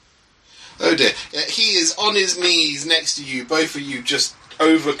 Oh dear. He is on his knees next to you, both of you just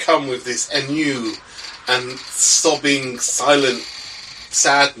overcome with this anew and sobbing, silent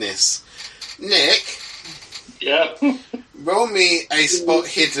sadness. Nick? Yeah. Roll me a spot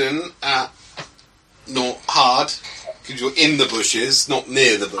hidden at... not hard, because you're in the bushes, not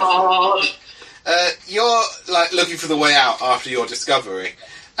near the bushes. Hard. You're like looking for the way out after your discovery,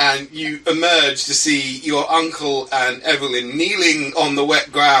 and you emerge to see your uncle and Evelyn kneeling on the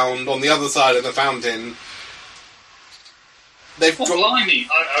wet ground on the other side of the fountain. They've Blimey,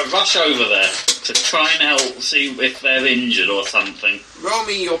 I rush over there to try and help, see if they're injured or something. Roll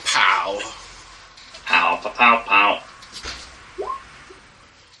me your pow. Pow, pow, pow, pow.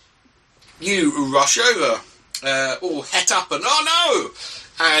 You rush over, all het up and oh no!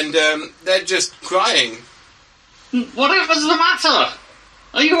 And they're just crying. Whatever's the matter?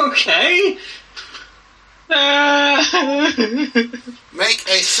 Are you okay? Make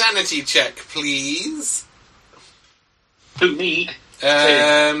a sanity check, please. Who, me?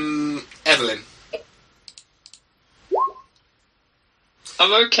 Evelyn.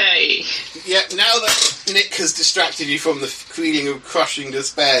 I'm okay. Yeah, now that Nick has distracted you from the feeling of crushing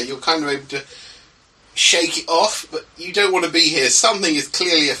despair, you're kind of able to shake it off, but you don't want to be here. Something is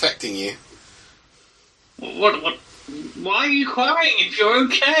clearly affecting you. What? Why are you crying if you're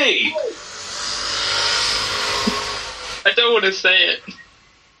okay? I don't want to say it.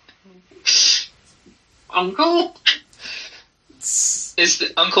 Uncle? Is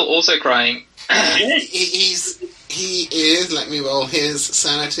the uncle also crying? He is. Let me roll his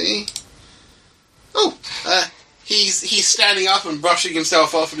sanity. Oh, he's standing up and brushing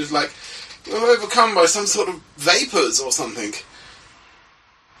himself off and is like, we're overcome by some sort of vapours or something.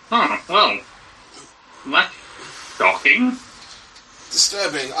 Oh, well, that's shocking.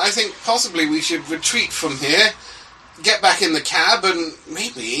 Disturbing. I think possibly we should retreat from here, get back in the cab, and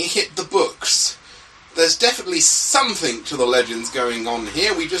maybe hit the books. There's definitely something to the legends going on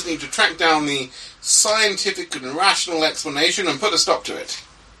here. We just need to track down the scientific and rational explanation and put a stop to it.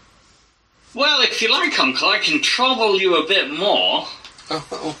 Well, if you like, Uncle, I can trouble you a bit more.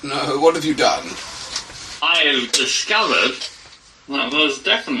 Oh no, what have you done? I have discovered that there's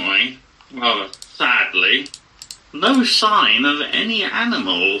definitely, rather sadly, no sign of any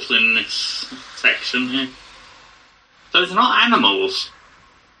animals in this section here. So it's not animals,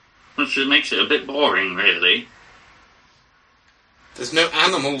 which makes it a bit boring, really. There's no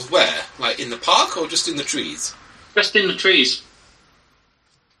animals where? Like in the park or just in the trees? Just in the trees.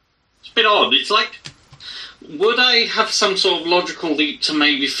 It's a bit odd. It's like... Would I have some sort of logical leap to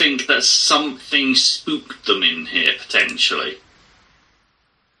maybe think that something spooked them in here, potentially?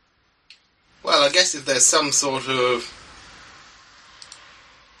 Well, I guess if there's some sort of...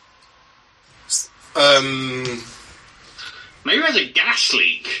 Maybe there's a gas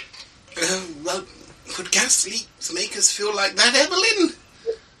leak. Well, would gas leaks make us feel like that, Evelyn?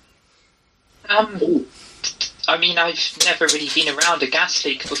 I mean, I've never really been around a gas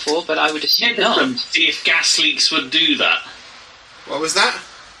leak before, but I would assume Medicine, not. see if gas leaks would do that. What was that?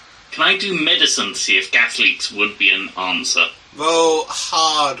 Can I do medicine to see if gas leaks would be an answer? Oh,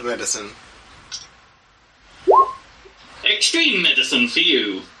 hard medicine. Extreme medicine for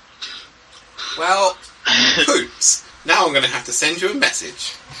you. Well, poops. Now I'm going to have to send you a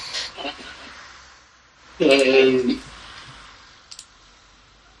message.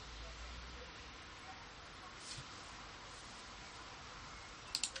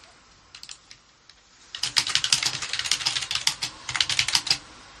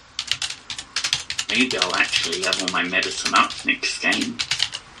 Maybe I'll actually level my medicine up next game.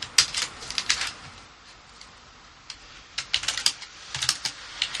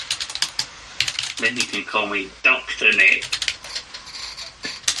 Then you can call me Dr. Nick.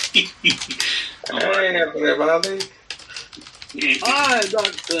 Hey, everybody. Hi,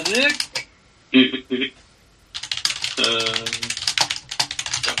 Dr. Nick.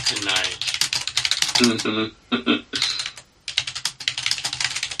 Dr. Knight.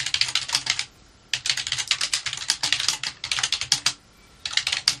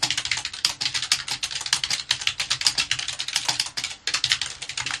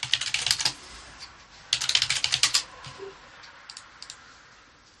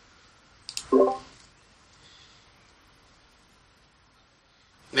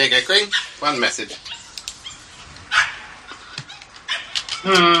 There you go, Green. One message.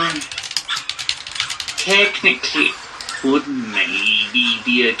 Technically, it could maybe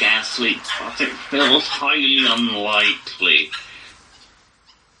be a gas leak, but it feels highly unlikely.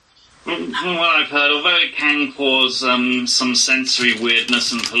 From what I've heard, although it can cause some sensory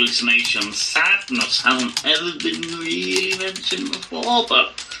weirdness and hallucinations, sadness hasn't ever been really mentioned before,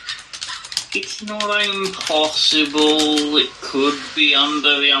 but it's not impossible. It could be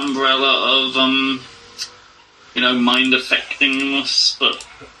under the umbrella of, mind affectingness, but,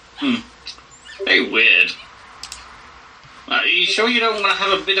 very weird. Are you sure you don't want to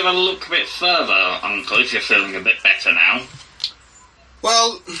have a bit of a look a bit further, Uncle, if you're feeling a bit better now?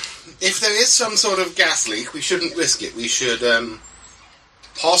 Well, if there is some sort of gas leak, we shouldn't risk it. We should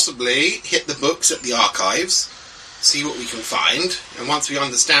possibly hit the books at the archives, see what we can find, and once we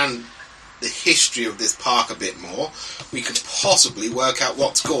understand the history of this park a bit more, we could possibly work out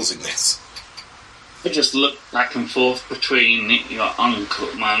what's causing this. I just look back and forth between my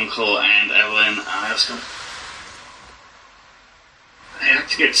uncle and Evelyn, and I just go, I had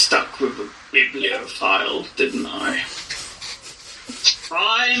to get stuck with a bibliophile, didn't I?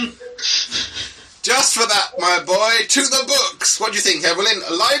 Fine. Just for that, my boy, to the books! What do you think, Evelyn?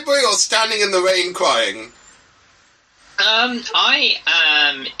 A library or standing in the rain crying? I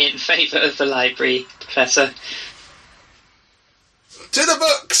am in favour of the library, Professor. To the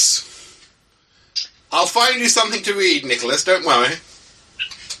books! I'll find you something to read, Nicholas, don't worry.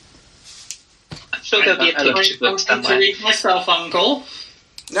 I'm sure there'll be a picture book somewhere. To read myself, Uncle.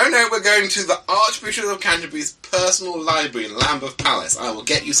 No, we're going to the Archbishop of Canterbury's personal library in Lambeth Palace. I will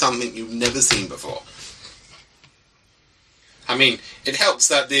get you something you've never seen before. I mean, it helps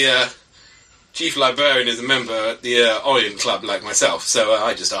that the chief librarian is a member at the Orient Club like myself, so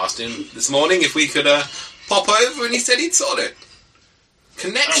I just asked him this morning if we could pop over, and he said he'd sort it.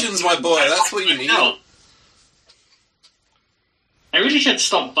 Connections, my boy, that's what you need. I really should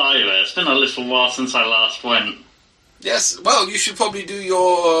stop by there. It's been a little while since I last went. Yes, well, you should probably do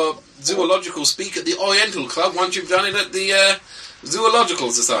your zoological speak at the Oriental Club once you've done it at the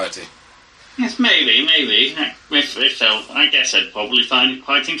Zoological Society. Yes, maybe. If I guess I'd probably find it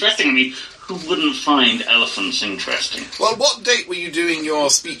quite interesting. I mean, who wouldn't find elephants interesting? Well, what date were you doing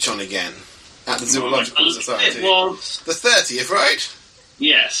your speech on again at the Zoological Society? It was the 30th, right?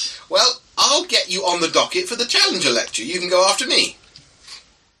 Yes. Well, I'll get you on the docket for the Challenger lecture. You can go after me.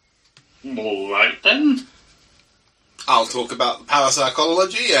 All right, then. I'll talk about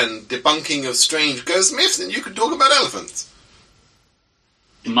parapsychology and debunking of strange ghost myths, and you can talk about elephants.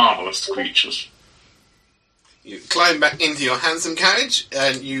 Marvellous creatures. You climb back into your handsome carriage,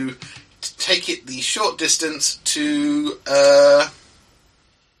 and you take it the short distance to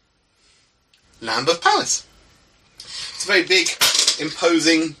Lambeth Palace. It's a very big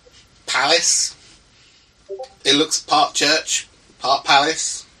imposing palace. It looks part church, part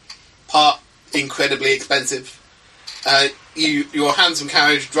palace, part incredibly expensive. Your handsome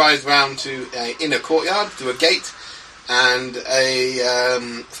carriage drives round to an inner courtyard through a gate, and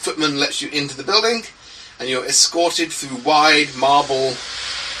a footman lets you into the building, and you're escorted through wide marble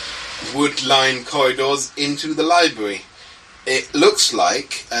wood-lined corridors into the library. It looks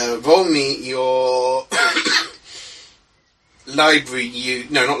like roll me your library use.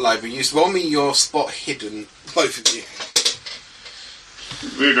 No, not library use. Roll me your spot hidden. Both of you.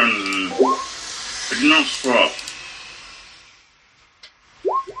 Hidden. Hidden spot.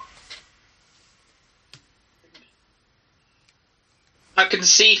 I can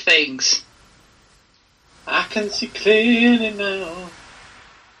see things. I can see clearly now.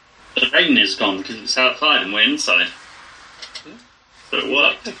 The rain is gone because it's outside and we're inside. So it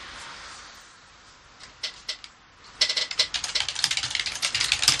worked.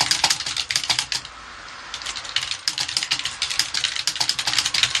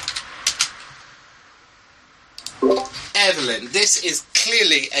 Evelyn, this is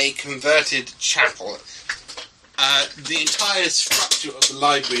clearly a converted chapel. The entire structure of the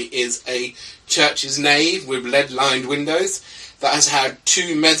library is a church's nave with lead-lined windows that has had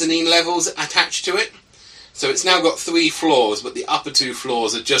 2 mezzanine levels attached to it. So it's now got 3 floors, but the upper 2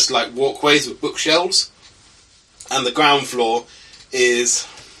 floors are just like walkways with bookshelves. And the ground floor is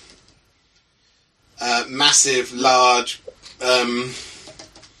massive, large,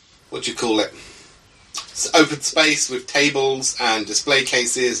 what do you call it? It's open space with tables and display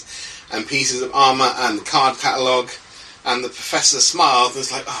cases and pieces of armour and the card catalogue. And the professor smiled and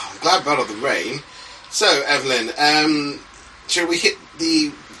was like, oh, I'm glad about all the rain. So, Evelyn, shall we hit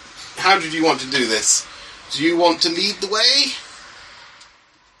the... How did you want to do this? Do you want to lead the way?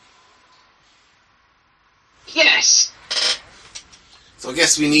 Yes. So I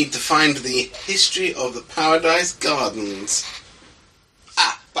guess we need to find the history of the Paradise Gardens.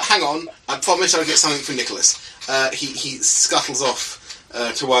 But hang on, I promise I'll get something for Nicholas. He scuttles off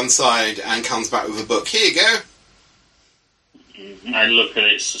to one side and comes back with a book. Here you go. I look at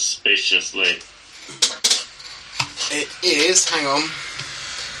it suspiciously. It is, hang on.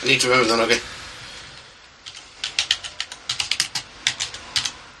 I need to remember that, okay.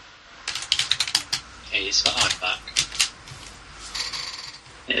 Okay, he's got eye back.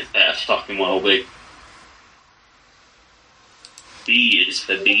 It better fucking well be. B is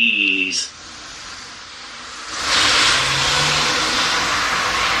for bees.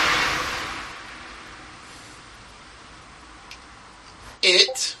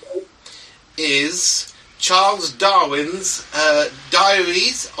 It is Charles Darwin's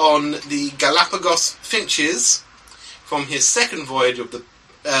diaries on the Galapagos finches from his second voyage of the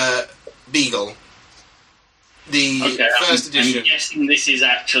Beagle. The first edition. I'm guessing this is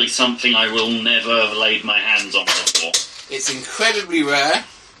actually something I will never have laid my hands on before. It's incredibly rare.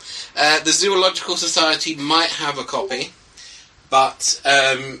 The Zoological Society might have a copy, but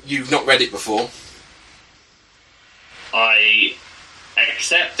you've not read it before. I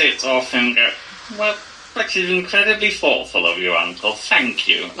accept it off and go, well, that is incredibly thoughtful of you, Uncle. Thank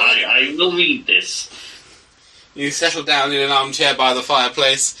you. I will read this. You settle down in an armchair by the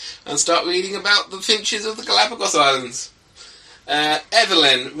fireplace and start reading about the finches of the Galapagos Islands.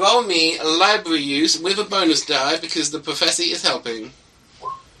 Evelyn, roll me a library use with a bonus die because the professor is helping.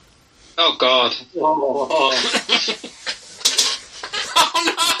 Oh God! Oh no!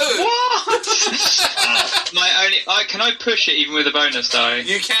 What? Can I push it even with a bonus die?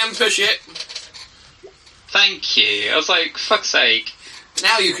 You can push it. Thank you. I was like, fuck's sake.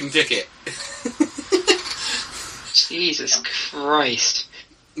 Now you can pick it. Jesus Christ.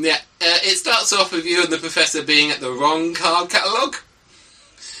 Yeah, it starts off with you and the professor being at the wrong card catalogue.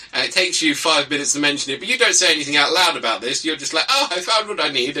 And it takes you 5 minutes to mention it, but you don't say anything out loud about this. You're just like, oh, I found what I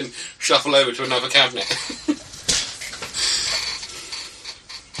need, and shuffle over to another cabinet.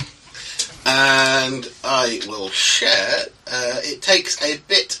 And I will share. It takes a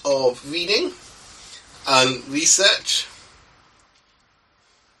bit of reading and research.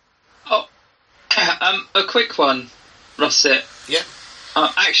 Oh, a quick one, Russet. Yeah.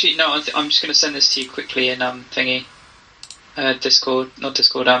 Actually, no, I'm just going to send this to you quickly in thingy. Discord, not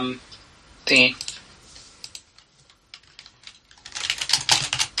Discord, thingy.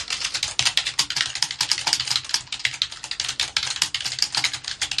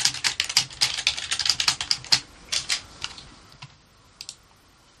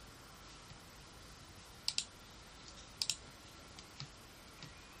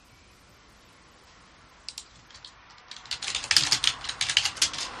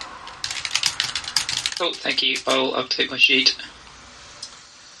 Oh, thank you. I'll update my sheet.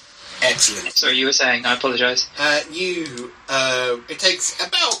 Excellent. Sorry, you were saying. I apologise. It takes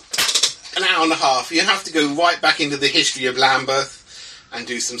about an hour and a half. You have to go right back into the history of Lambeth and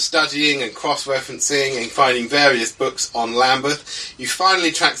do some studying and cross-referencing and finding various books on Lambeth. You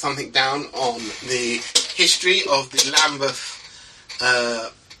finally track something down on the history of the Lambeth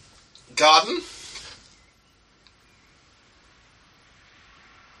garden.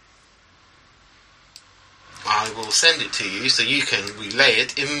 I will send it to you so you can relay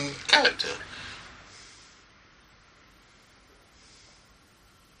it in character.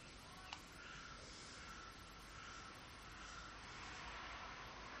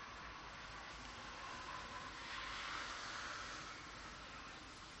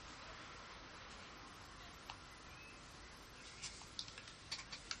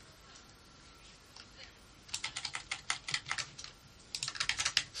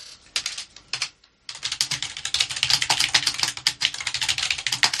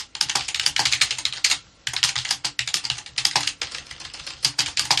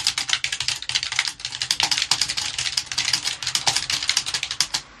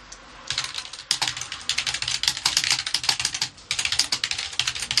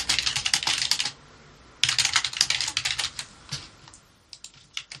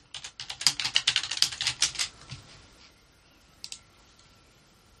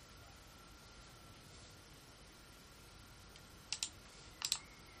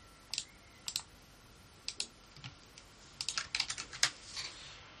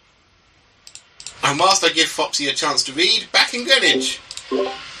 And whilst I give Foxy a chance to read, back in Greenwich.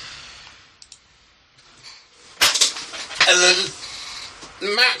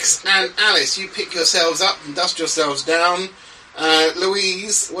 Max and Alice, you pick yourselves up and dust yourselves down.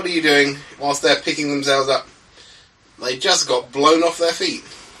 Louise, what are you doing whilst they're picking themselves up? They just got blown off their feet.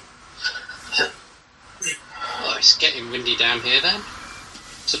 Oh, it's getting windy down here then.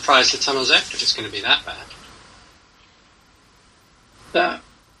 Surprised the tunnel's open if it's going to be that bad.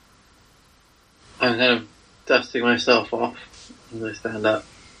 I'm kind of dusting myself off as I stand up.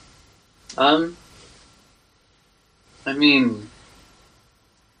 I mean,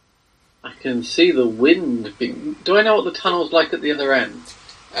 I can see the wind being... Do I know what the tunnel's like at the other end?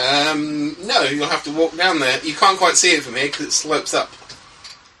 No, you'll have to walk down there. You can't quite see it from here because it slopes up.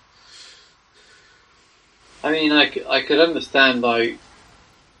 I mean, I could understand, like,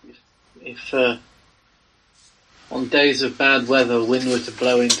 if on days of bad weather, wind were to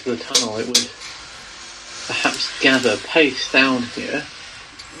blow into the tunnel, it would perhaps gather pace down here.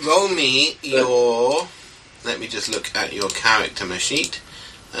 Roll me your... Let me just look at your character sheet.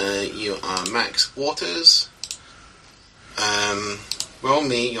 You are Max Waters. Roll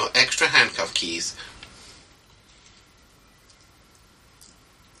me your extra handcuff keys.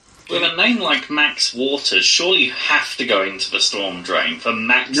 With a name like Max Waters, surely you have to go into the storm drain for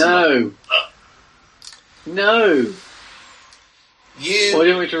maximum... No! What do you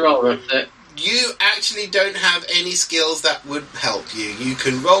want me to roll with it? You actually don't have any skills that would help you. You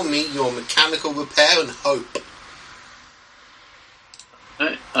can roll me your mechanical repair and hope.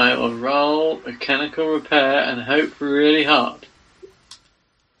 I will roll mechanical repair and hope really hard.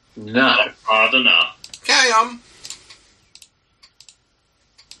 No. Not hard enough. Carry on.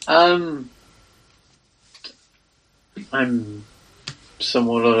 I'm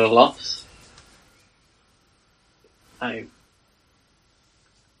somewhat at a loss.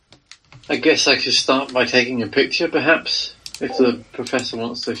 I guess I should start by taking a picture, perhaps, if the professor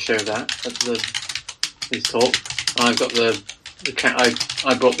wants to show that at his talk. I've got I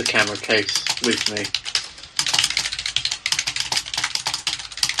brought the camera case with me.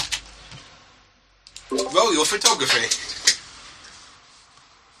 Roll your photography.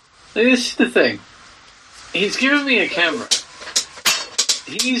 This is the thing. He's given me a camera.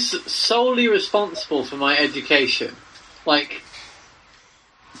 He's solely responsible for my education. Like,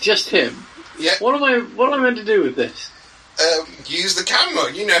 just him. Yeah. What am I meant to do with this? Use the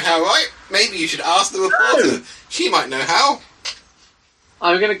camera. You know how, right? Maybe you should ask the reporter. No. She might know how.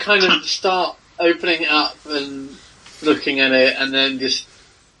 I'm going to kind of start opening it up and looking at it, and then just...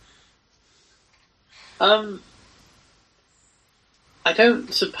 I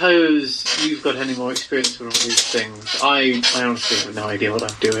don't suppose you've got any more experience with all these things. I honestly have no idea what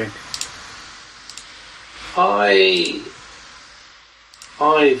I'm doing. I've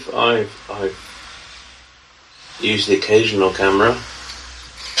used the occasional camera.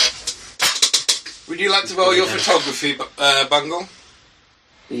 Would you like to roll your photography, Bungle?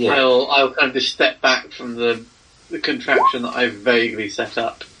 Yeah. I'll kind of just step back from the contraption that I've vaguely set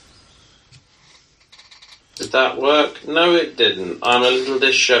up. Did that work? No, it didn't. I'm a little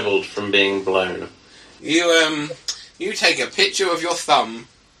dishevelled from being blown. You take a picture of your thumb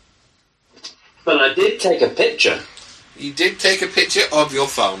But I did take a picture. You did take a picture of your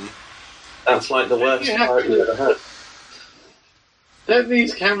thumb. That's like the worst part you've ever heard. Don't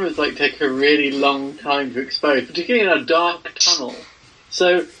these cameras take a really long time to expose, particularly in a dark tunnel?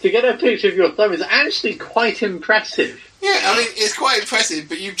 So to get a picture of your thumb is actually quite impressive. Yeah, I mean, it's quite impressive,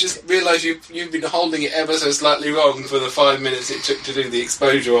 but you've just realised you've been holding it ever so slightly wrong for the 5 minutes it took to do the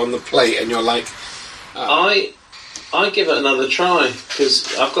exposure on the plate, and you're like... I give it another try,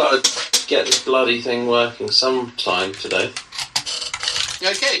 because I've got to get this bloody thing working sometime today.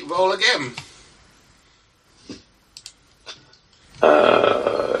 Okay, roll again.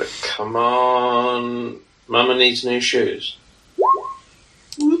 Come on. Mama needs new shoes.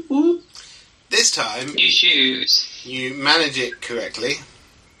 Whoop, whoop. This time... New shoes. You manage it correctly.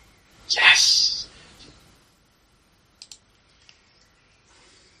 Yes.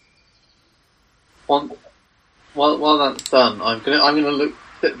 While that's done, I'm gonna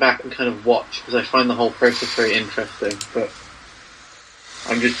sit back and kind of watch, because I find the whole process very interesting. But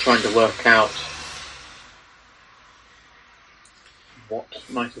I'm just trying to work out what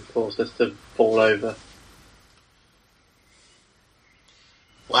might have caused us to fall over.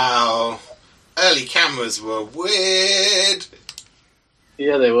 Wow. Early cameras were weird.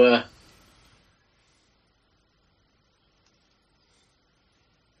 Yeah, they were.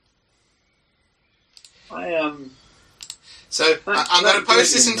 So, I'm going to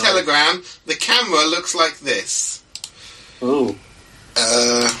post this in nice. Telegram. The camera looks like this. Ooh.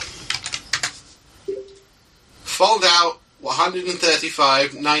 Fold out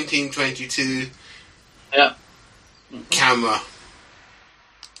 135 1922 Yeah. camera.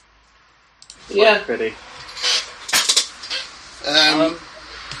 Yeah. Pretty.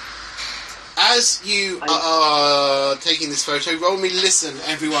 As you are taking this photo, roll me listen,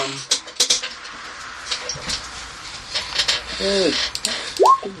 everyone. Good.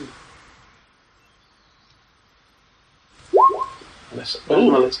 Where's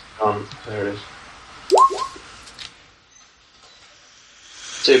my list gone? There it is.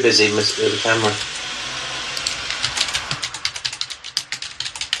 Too busy with the camera.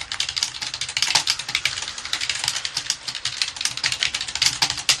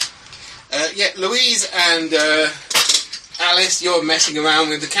 Yeah, Louise and Alice, you're messing around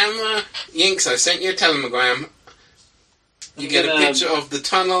with the camera. Yinks, I sent you a telegram. You get a picture of the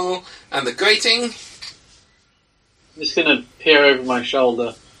tunnel and the grating. I'm just gonna peer over my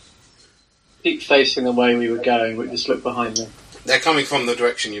shoulder, keep facing the way we were going, but just look behind me. They're coming from the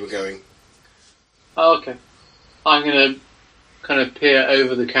direction you were going. Oh, okay. I'm gonna kind of peer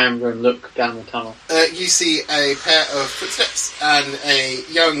over the camera and look down the tunnel. You see a pair of footsteps and a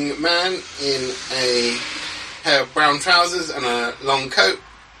young man in a pair of brown trousers and a long coat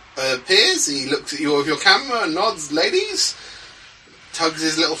appears. He looks at you with your camera and nods, ladies, tugs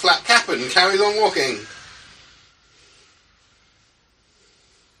his little flat cap and carries on walking.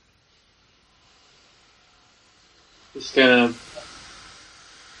 Just gonna...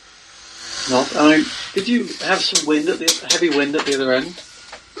 did you have some wind heavy wind at the other end?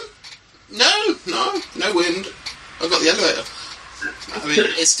 No wind. I've got the elevator. I mean,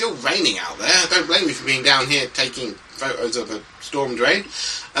 it's still raining out there. Don't blame me for being down here taking photos of a storm drain.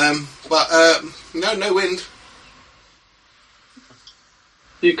 But no wind.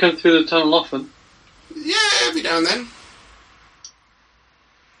 You come through the tunnel often? Yeah, every now and then.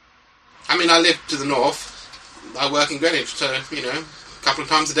 I mean, I live to the north. I work in Greenwich, so, a couple of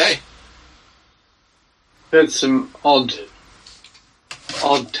times a day. Heard some odd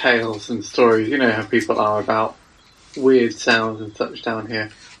tales and stories. You know how people are about weird sounds and such down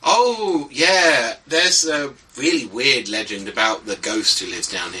here. Oh, yeah. There's a really weird legend about the ghost who lives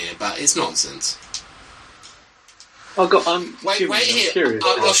down here, but it's nonsense. Wait here. Curious.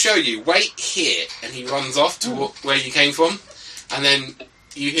 I'll show you. Wait here. And he runs off to where you came from, and then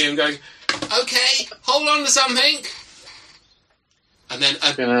you hear him going, "Okay, hold on to something." And then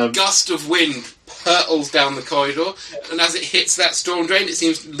a gust of wind hurtles down the corridor, and as it hits that storm drain, it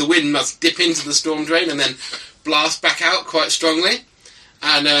seems the wind must dip into the storm drain and then blast back out quite strongly,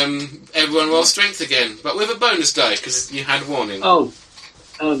 and everyone rolls strength again, but with a bonus die, because you had warning. Oh,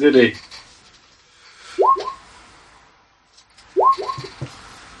 goody.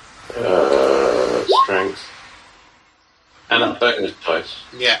 Strength. And a bonus dice.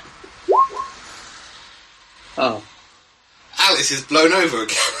 Yeah. Oh. Alice is blown over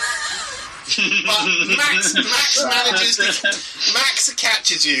again. But Max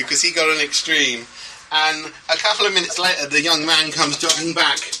catches you because he got an extreme, and a couple of minutes later the young man comes jogging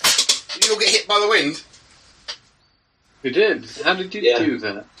back. You'll get hit by the wind. You did? How did you do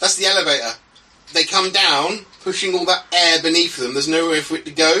that? That's the elevator. They come down, pushing all that air beneath them. There's nowhere for it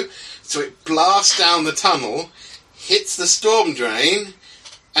to go, So it blasts down the tunnel, hits the storm drain,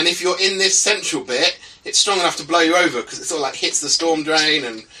 and if you're in this central bit, it's strong enough to blow you over because it sort of like hits the storm drain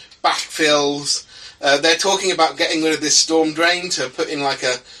and backfills. They're talking about getting rid of this storm drain to put in like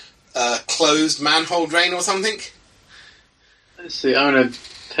a closed manhole drain or something. Let's see, I'm going to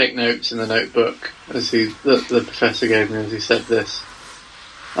take notes in the notebook as the professor gave me as he said this.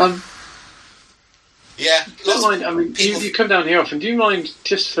 Yeah, don't mind. I mean, you come down here often. Do you mind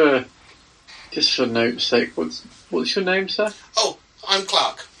just for note's sake? What's your name, sir? Oh, I'm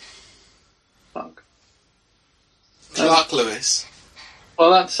Clark. Clark Lewis. Well,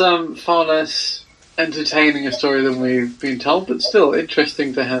 that's far less entertaining a story than we've been told, but still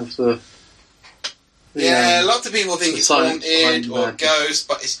interesting to have the lots of people think it's haunted or ghost,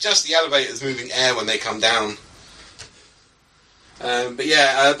 but it's just the elevators moving air when they come down. But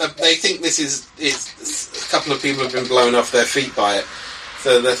yeah, they think this is a couple of people have been blown off their feet by it,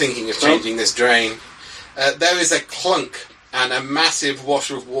 so they're thinking of changing this drain. There is a clunk, and a massive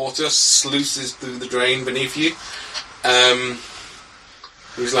wash of water sluices through the drain beneath you.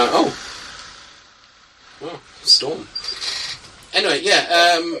 He's like, oh, storm. Anyway,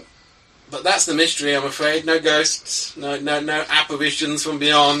 but that's the mystery, I'm afraid. No ghosts, no apparitions from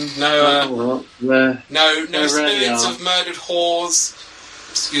beyond, no spirits of murdered whores.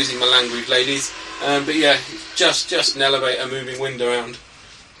 Excusing my language, ladies. But yeah, just an elevator moving wind around.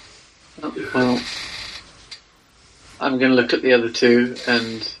 Well, I'm going to look at the other two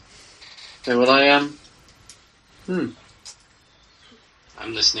and say what I am. I'm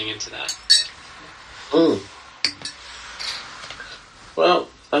listening into that. Well,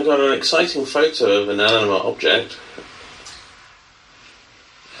 I got an exciting photo of an inanimate object.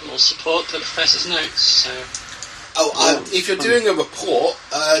 We'll support the professor's notes, so... if you're doing a report,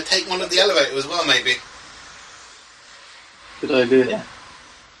 take one of the elevator as well, maybe. Good idea.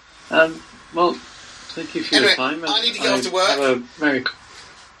 Yeah. Well, thank you for your time. I need to get off to work. Have a Merry...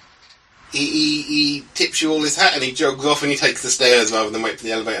 He tips you all his hat and he jogs off and he takes the stairs rather than wait for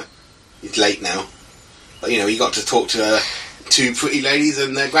the elevator. He's late now. But, he got to talk to two pretty ladies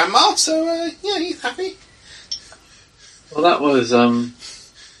and their grandma, so, he's happy. Well, that was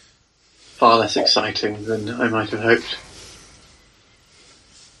far less exciting than I might have hoped.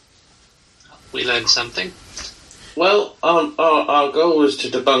 We learned something. Well, our goal was to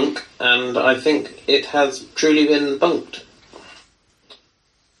debunk, and I think it has truly been bunked.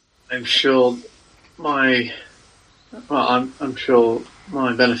 I'm sure I'm sure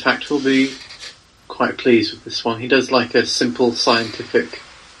my benefactor will be quite pleased with this one. He does like a simple scientific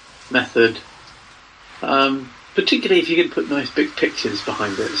method, particularly if you can put nice big pictures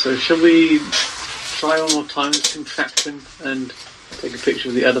behind it. So shall we try one more time with contraption and take a picture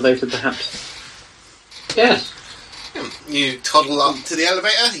of the elevator, perhaps? Yes. You toddle up to the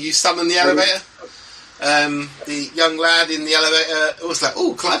elevator, you summon the elevator. The young lad in the elevator was like,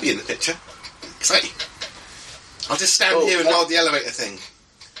 "Oh, can I be in the picture?" Exciting. I'll just stand here and hold the elevator thing.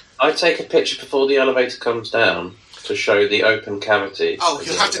 I take a picture before the elevator comes down to show the open cavity. Oh,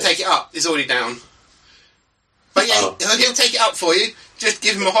 he'll have to take it up. It's already down. But yeah, he'll take it up for you. Just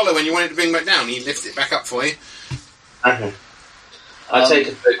give him a holler when you want it to bring back down. He lifts it back up for you. Okay. I take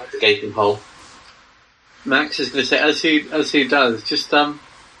a photo of the gaping hole. Max is going to say, as he does, just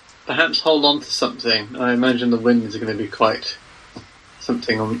perhaps hold on to something. I imagine the winds are going to be quite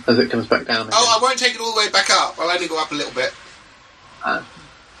something as it comes back down again. Oh, I won't take it all the way back up. I'll only go up a little bit.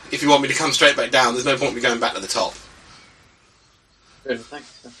 If you want me to come straight back down, there's no point in me going back to the top. Good, thanks.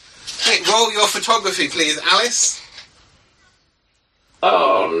 Sir. Hey, roll your photography, please, Alice.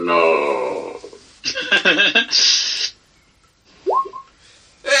 Oh, no.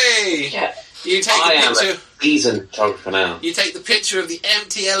 Hey! Yeah. You take I a am picture. A seasoned photographer now. You take the picture of the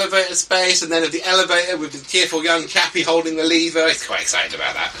empty elevator space, and then of the elevator with the cheerful young chappie holding the lever. He's quite excited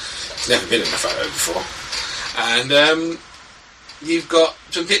about that. He's never been in a photo before. And you've got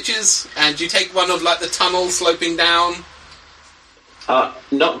some pictures, and you take one of like the tunnel sloping down.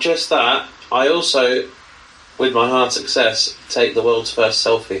 Not just that. I also, with my hard success, take the world's first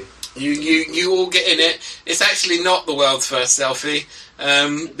selfie. You all get in it. It's actually not the world's first selfie.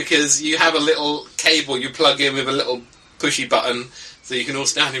 Because you have a little cable you plug in with a little pushy button, so you can all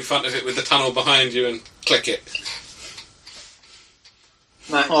stand in front of it with the tunnel behind you and click it.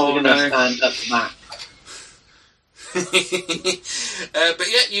 Max, we're going to stand at the map. But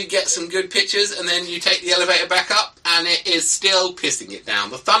yeah, you get some good pictures, and then you take the elevator back up, and it is still pissing it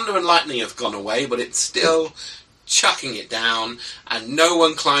down. The thunder and lightning have gone away, but it's still chucking it down, and no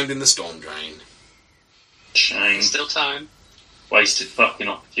one climbed in the storm drain. Shame. Still time. Wasted fucking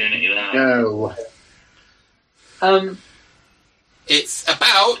opportunity there. No. It's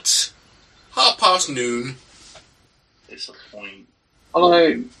about noon. Disappoint.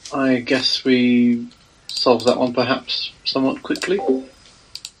 I guess we solve that one perhaps somewhat quickly. I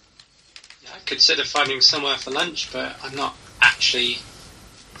consider finding somewhere for lunch, but I'm not actually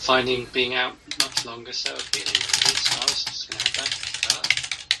finding being out much longer so appealing, really, so I was just going to have that.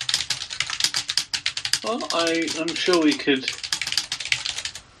 Well, I'm sure we could...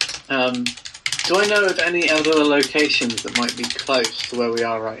 do I know of any other locations that might be close to where we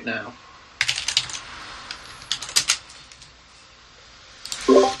are right now?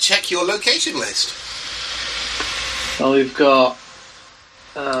 Check your location list. Well, we've got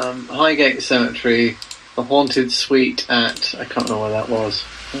Highgate Cemetery, the Haunted Suite at... I can't remember where that was.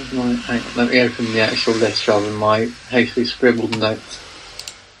 Hang on, let me open the actual list rather than my hastily scribbled notes.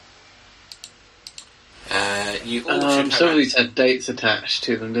 You all should have some of these had dates attached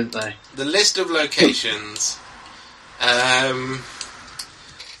to them, didn't they? the list of locations.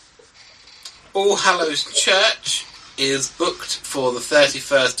 All Hallows Church is booked for the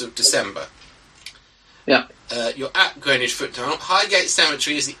 31st of December. Yeah. You're at Greenwich Foot Tunnel. Highgate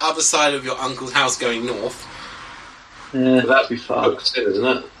Cemetery is the other side of your uncle's house going north. Yeah, That's too far. booked in, isn't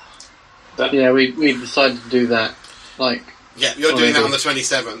it? Yeah, we decided to do that. Yeah, you're doing that on the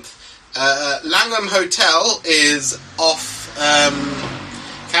 27th. Langham Hotel is off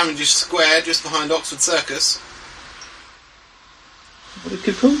Cavendish Square, just behind Oxford Circus. We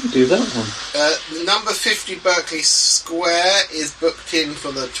could probably do that one. Number 50 Berkeley Square is booked in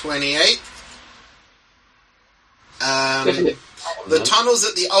for the 28th. The tunnels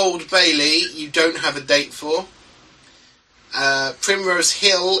at the Old Bailey, you don't have a date for. Primrose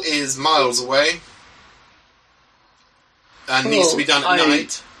Hill is miles away and needs to be done at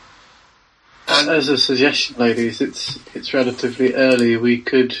night. As a suggestion, ladies, it's relatively early. We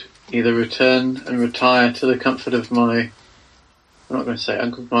could either return and retire to the comfort of my... I'm not going to say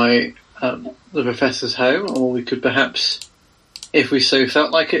uncle, the professor's home, or we could perhaps, if we so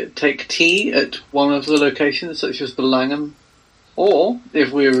felt like it, take tea at one of the locations, such as the Langham. Or,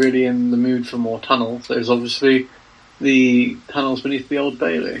 if we're really in the mood for more tunnels, there's obviously the tunnels beneath the Old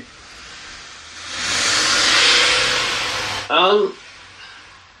Bailey.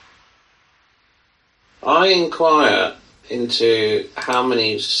 I inquire into how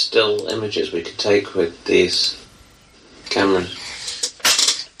many still images we could take with these cameras.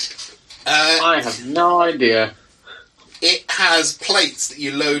 I have no idea. It has plates that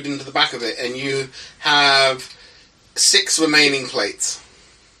you load into the back of it, and you have 6 remaining plates.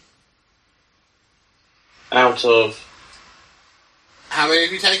 Out of... How many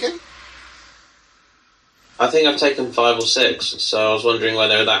have you taken? I think I've taken 5 or 6, so I was wondering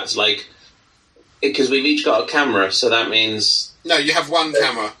whether that's like... Because we've each got a camera, so that means... No, you have one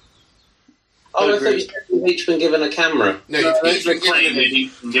camera. Oh, I thought you said we've each been given a camera. No, you've each been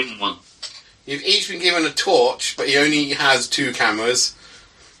given one. You've each been given a torch, but he only has 2 cameras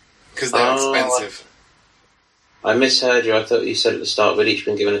because they're expensive. I misheard you. I thought you said at the start we'd each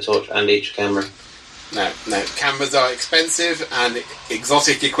been given a torch and each camera. No. Cameras are expensive and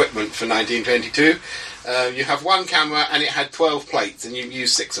exotic equipment for 1922. You have 1 camera and it had 12 plates, and you've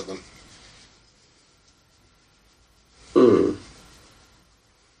used 6 of them.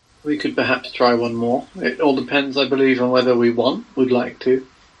 We could perhaps try one more. It all depends, I believe, on whether we would like to,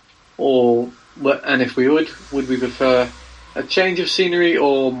 and if we would we prefer a change of scenery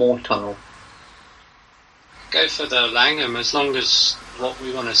or more tunnel? Go for the Langham, as long as what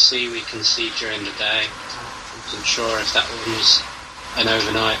we want to see we can see during the day. I wasn't sure if that one was an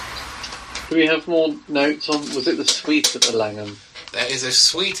overnight. Do we have more notes on... Was it the suite at the Langham? There is a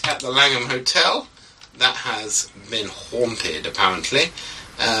suite at the Langham Hotel that has been haunted, apparently.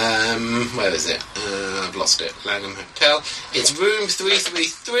 Where is it? I've lost it. Langham Hotel. It's room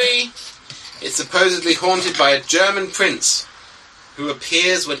 333. It's supposedly haunted by a German prince who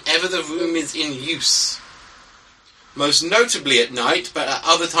appears whenever the room is in use. Most notably at night, but at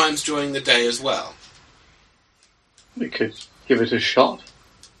other times during the day as well. We could give it a shot.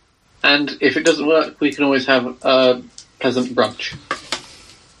 And if it doesn't work, we can always have a pleasant brunch.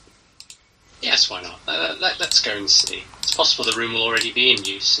 Yes, why not? Let's go and see. It's possible the room will already be in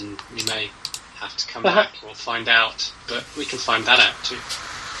use, and we may have to come back or find out, but we can find that out too.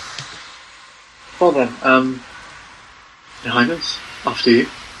 Well then, Your Highness, after you.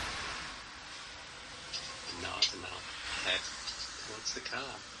 Nod, head towards the car.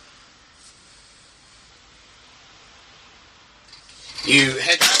 You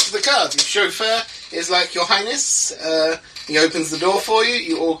head back to the car. The chauffeur is like, Your Highness. He opens the door for you.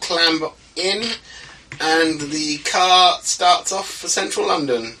 You all clamber in, and the car starts off for central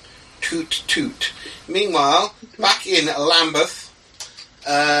London. Toot toot. Meanwhile, back in Lambeth,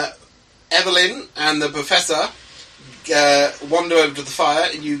 Evelyn and the Professor wander over to the fire,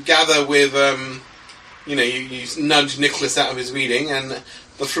 and you gather with, you nudge Nicholas out of his reading, and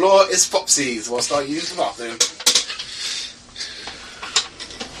the floor is Fopsy's whilst I use the bathroom.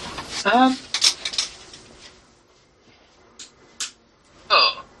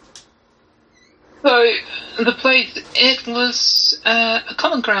 So, the place, it was a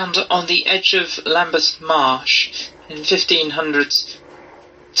common ground on the edge of Lambeth Marsh in 1500s.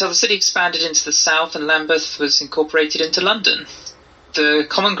 So the city expanded into the south and Lambeth was incorporated into London. The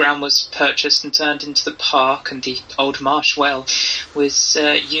common ground was purchased and turned into the park, and the old marsh well was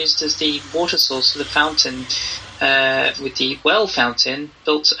used as the water source for the fountain, with the well fountain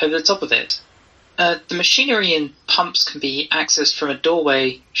built over the top of it. The machinery and pumps can be accessed from a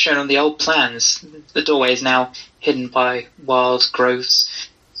doorway shown on the old plans. The doorway is now hidden by wild growths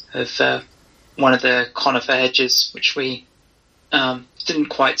of one of the conifer hedges, which we didn't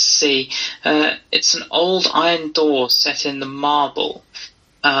quite see. It's an old iron door set in the marble.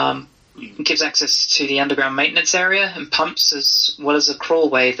 It gives access to the underground maintenance area and pumps, as well as a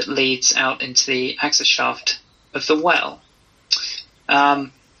crawlway that leads out into the access shaft of the well.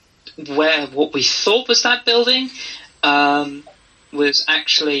 Where what we thought was that building was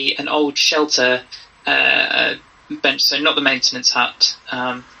actually an old shelter bench, so not the maintenance hut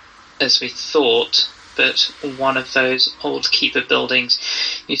as we thought, but one of those old keeper buildings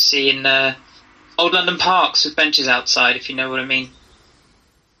you see in old London parks with benches outside, if you know what I mean.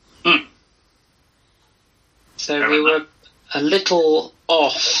 So we were a little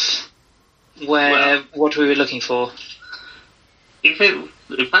off what we were looking for.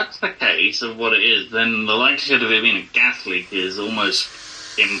 If that's the case of what it is, then the likelihood of it being a gas leak is almost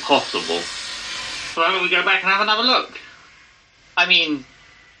impossible. So why don't we go back and have another look? I mean,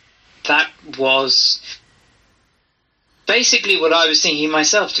 that was basically what I was thinking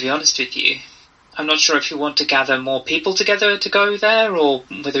myself, to be honest with you. I'm not sure if you want to gather more people together to go there, or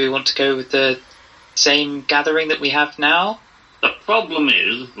whether we want to go with the same gathering that we have now. The problem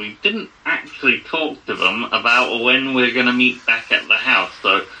is, we didn't actually talk to them about when we're going to meet back at the house,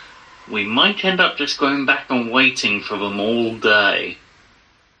 so we might end up just going back and waiting for them all day.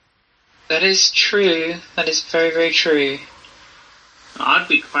 That is true. That is very, very true. I'd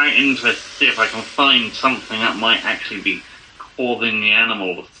be quite interested to see if I can find something that might actually be causing the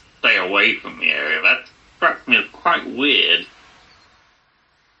animal to stay away from the area. That struck me as quite weird.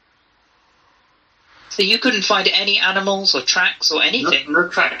 So you couldn't find any animals or tracks or anything? No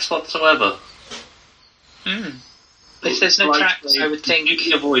tracks whatsoever. If there's no tracks, I would think...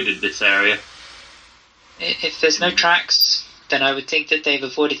 You avoided this area. If there's no tracks, then I would think that they've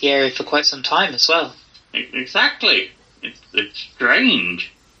avoided the area for quite some time as well. Exactly. It's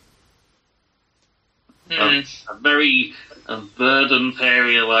strange. A very verdant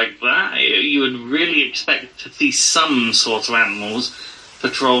area like that, you would really expect to see some sort of animals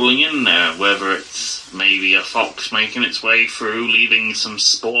patrolling in there, whether it's maybe a fox making its way through, leaving some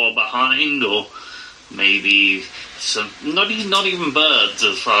spoor behind, or maybe some not even birds,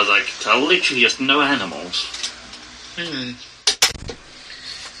 as far as I can tell. Literally just no animals.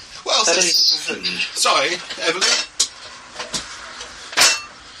 Well, sorry, Evelyn.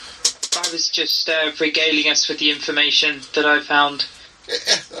 I was just regaling us with the information that I found.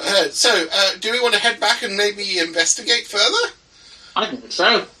 So, do we want to head back and maybe investigate further? I think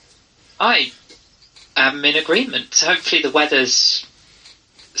so. I am in agreement. Hopefully the weather's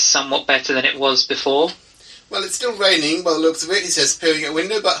somewhat better than it was before. Well, it's still raining by the looks of it, he says, peering at a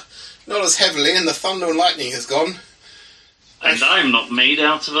window, but not as heavily, and the thunder and lightning has gone. And I'm not made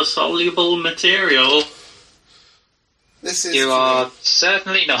out of a soluble material. This is... You are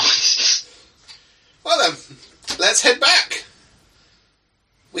certainly not. Well then, let's head back.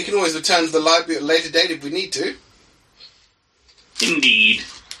 We can always return to the library at a later date if we need to. Indeed.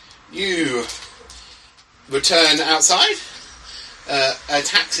 You return outside. A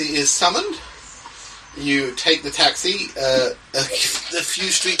taxi is summoned. You take the taxi a few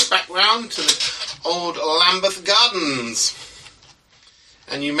streets back round to the old Lambeth Gardens.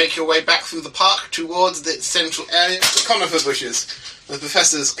 And you make your way back through the park towards the central area of the conifer bushes. The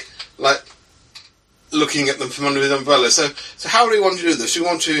professor's, looking at them from under his umbrella. So how do we want to do this? Do we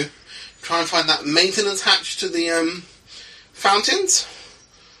want to try and find that maintenance hatch to the fountains?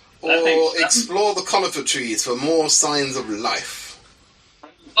 Or explore the conifer trees for more signs of life?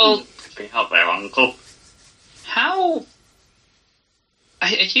 Well, help there, Uncle. How... Are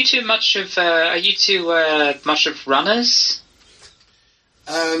you two much of runners?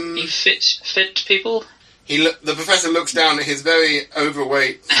 You fit people? The professor looks down at his very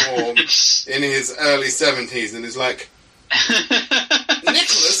overweight form in his early 70s and is like,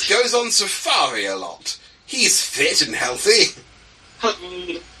 Nicholas goes on safari a lot. He's fit and healthy.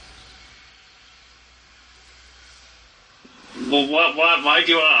 Well, why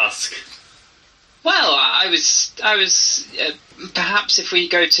do you ask? Well, I was perhaps if we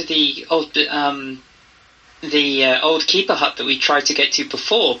go to the old keeper hut that we tried to get to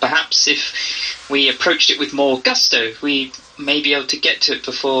before, perhaps if we approached it with more gusto, we may be able to get to it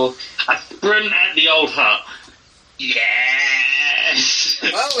before. I sprint at the old hut. Yes.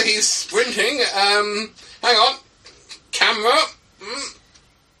 Well, he's sprinting. Hang on. Camera.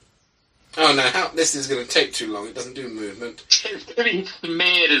 Oh no, this is going to take too long. It doesn't do movement. It's going to be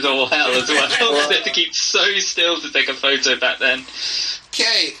smeared as all hell as well. They had to keep so still to take a photo back then.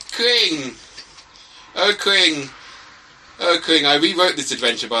 Okay, Kring. Oh, Kring. I rewrote this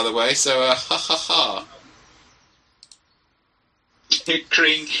adventure, by the way, so, ha ha ha.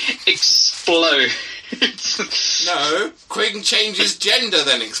 Kring explodes. No, Kring changes gender,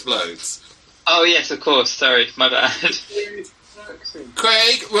 then explodes. Oh, yes, of course. Sorry, my bad.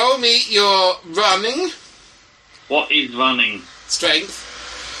 Craig, roll me your running. What is running? Strength.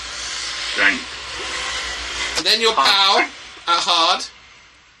 And then your Hard. power at hard.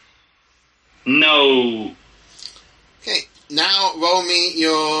 No. Okay, now roll me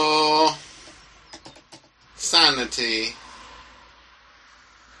your sanity.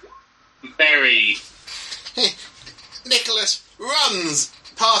 Very. Nicholas runs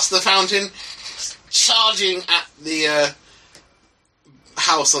past the fountain, charging at the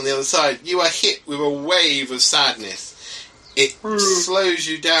house on the other side. You are hit with a wave of sadness. It slows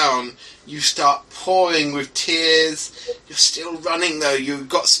you down. You start pouring with tears. You're still running though. You've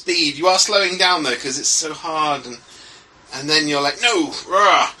got speed. You are slowing down though because it's so hard. And then you're like, no,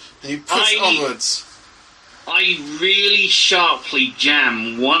 rah, and you push onwards. I really sharply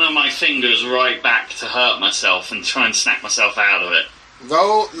jam one of my fingers right back to hurt myself and try and snap myself out of it.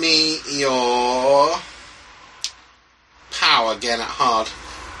 Roll me your power again at hard.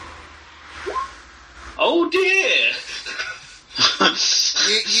 Oh dear!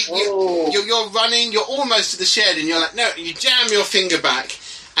 You're running, you're almost to the shed, and you're like, no, you jam your finger back,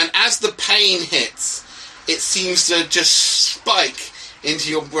 and as the pain hits, it seems to just spike into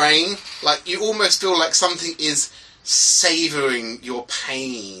your brain. Like, you almost feel like something is savouring your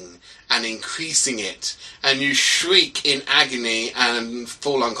pain and increasing it, and you shriek in agony and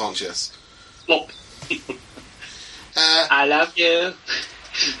fall unconscious. Plop. I love you.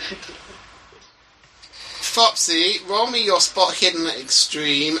 Fopsy, roll me your spot hidden at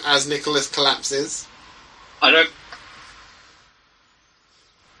extreme as Nicholas collapses. There's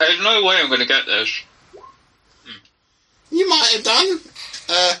no way I'm going to get this. You might have done.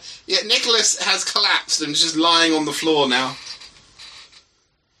 Yeah, Nicholas has collapsed and is just lying on the floor now.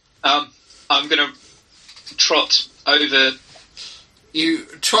 I'm going to trot over. You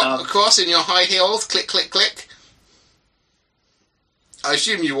trot across in your high heels, click, click, click. I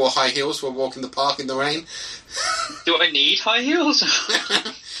assume you wore high heels for a walk in the park in the rain. Do I need high heels?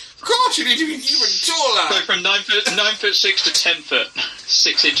 Of course you need to be even taller. Go from 9'6" to 10 foot,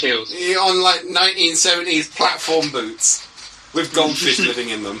 6 inch heels. You're on like 1970s platform boots with goldfish living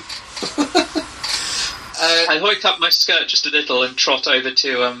in them. I hike up my skirt just a little and trot over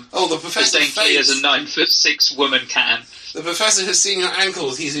to the professor as daintily as a 9'6" woman can. The professor has seen your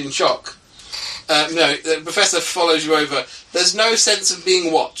ankles. He's in shock. No, the professor follows you over. There's no sense of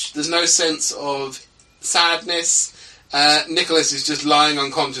being watched. There's no sense of sadness. Nicholas is just lying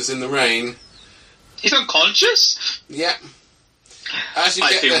unconscious in the rain. He's unconscious? Yep.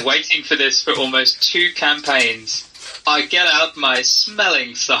 I've been waiting for this for almost 2 campaigns. I get out my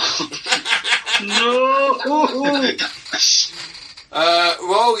smelling salt. No!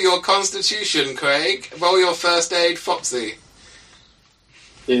 Roll your constitution, Craig. Roll your first aid, Foxy.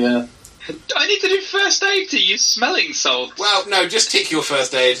 Yeah. I need to do first aid to use smelling salt. Well, no, just tick your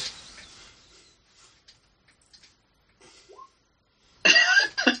first aid.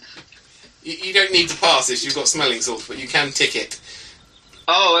 You don't need to pass this, you've got smelling salt, but you can tick it.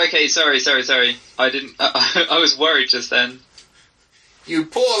 Oh, okay, sorry. I didn't... I was worried just then. You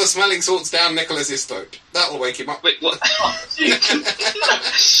pour the smelling salts down Nicholas's throat. That'll wake him up. Wait, what?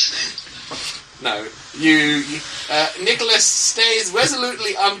 No. Nicholas stays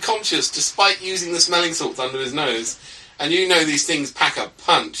resolutely unconscious despite using the smelling salts under his nose. And you know these things pack a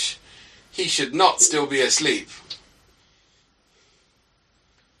punch. He should not still be asleep.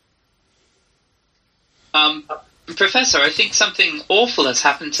 Professor, I think something awful has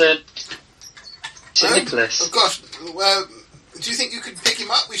happened to Nicholas. Oh gosh, well, do you think you could pick him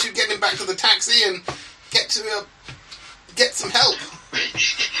up? We should get him back to the taxi and get some help.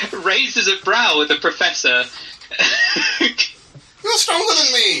 Raises a brow with the professor. You're stronger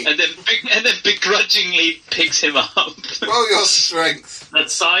than me! And then begrudgingly picks him up. Roll your strength. A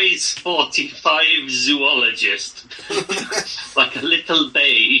size 45 zoologist. Like a little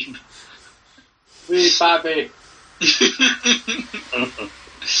babe. Wee babby.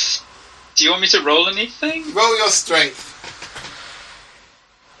 Do you want me to roll anything? Roll your strength.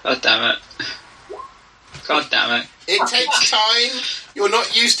 God damn it. God damn it. It takes time. You're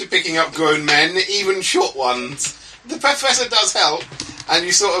not used to picking up grown men, even short ones. The professor does help, and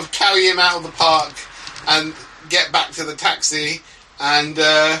you sort of carry him out of the park and get back to the taxi and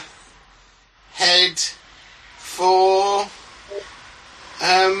head for...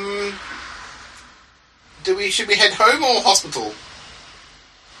 should we head home or hospital?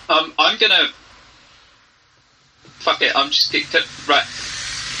 I'm gonna... Fuck it, I'm just... Right.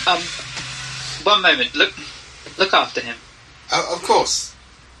 One moment. Look after him. Of course.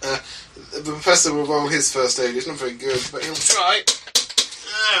 The professor will roll his first aid. It's not very good, but he'll try.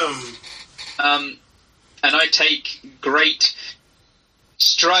 And I take great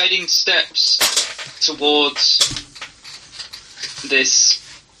striding steps towards this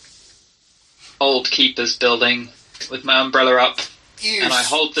old keeper's building with my umbrella up, and I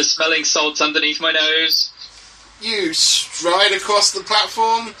hold the smelling salts underneath my nose. You stride across the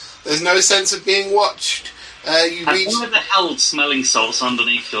platform. There's no sense of being watched. You reach... Why the hell smelling salts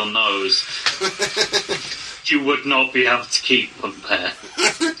underneath your nose? You would not be able to keep them there.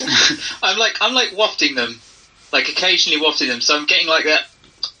 I'm like wafting them, like occasionally wafting them. So I'm getting like that,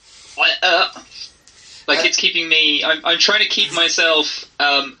 like it's keeping me. I'm trying to keep myself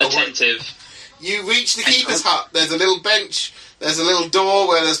attentive. You reach the keeper's hut. There's a little bench. There's a little door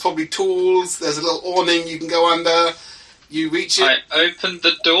where there's probably tools. There's a little awning you can go under. You reach it. I open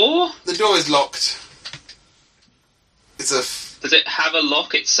the door. The door is locked. Does it have a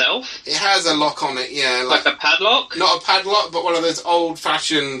lock itself? It has a lock on it, yeah. Like a padlock? Not a padlock, but one of those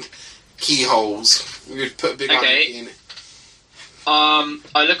old-fashioned keyholes. You'd put a big iron key in it.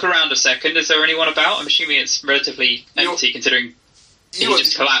 I look around a second. Is there anyone about? I'm assuming it's relatively empty, considering he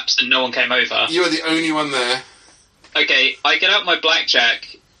just collapsed and no one came over. You are the only one there. Okay, I get out my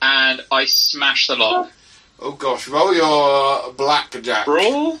blackjack and I smash the lock. Oh gosh, roll your blackjack.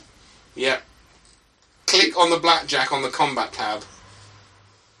 Roll? Yep. Click on the blackjack on the combat tab.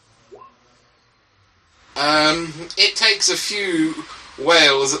 It takes a few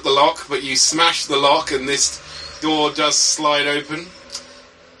wails at the lock, but you smash the lock and this door does slide open.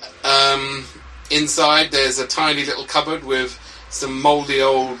 Inside there's a tiny little cupboard with some mouldy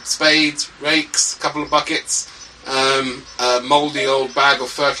old spades, rakes, a couple of buckets, a mouldy old bag of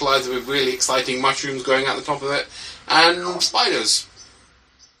fertilizer with really exciting mushrooms growing out the top of it, and spiders.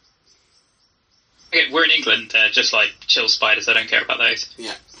 Okay, we're in England, just like chill spiders, I don't care about those.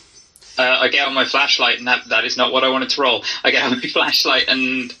 Yeah. I get out my flashlight, and that is not what I wanted to roll. I get out my flashlight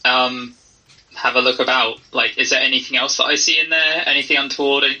and have a look about. Like, is there anything else that I see in there? Anything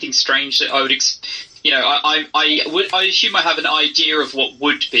untoward? Anything strange that I would... I assume I have an idea of what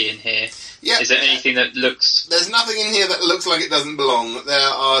would be in here. Yeah. Is there anything that looks... There's nothing in here that looks like it doesn't belong. There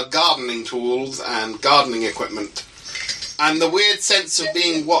are gardening tools and gardening equipment. And the weird sense of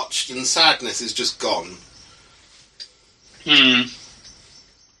being watched and sadness is just gone.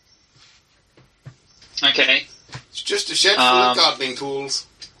 Okay. It's just a shed full of gardening tools.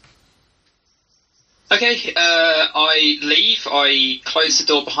 Okay, I leave, I close the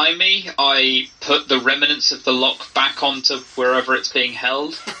door behind me, I put the remnants of the lock back onto wherever it's being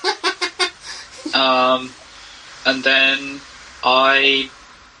held. And then I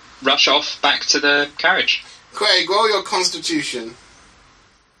rush off back to the carriage. Craig, roll your constitution.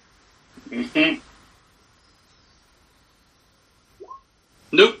 Mm-hmm.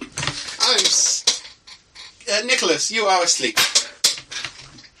 Nope. Nicholas, you are asleep.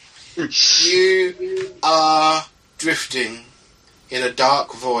 You are drifting in a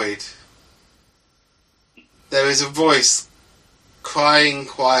dark void. There is a voice crying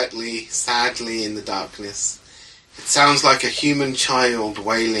quietly, sadly in the darkness. It sounds like a human child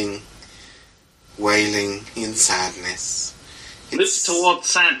wailing in sadness. Look towards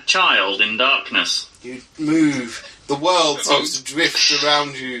sad child in darkness. You move. The world seems to drift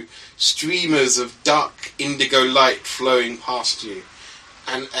around you. Streamers of dark indigo light flowing past you.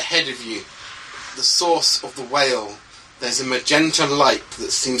 And ahead of you, the source of the wail, there's a magenta light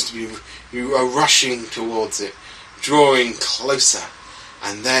that seems to be... You are rushing towards it, drawing closer.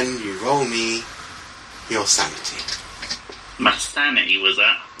 And then you roll me your sanity. My sanity was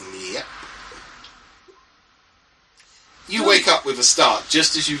that? Yep. You wake up with a start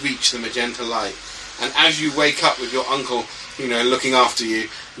just as you reach the magenta light. And as you wake up with your uncle, looking after you,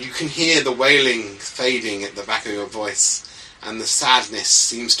 you can hear the wailing fading at the back of your voice. and the sadness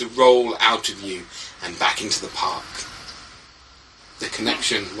seems to roll out of you and back into the park. The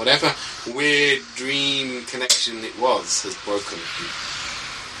connection, whatever weird dream connection it was, has broken.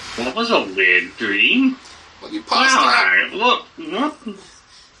 That was a weird dream. Well, you passed out. What?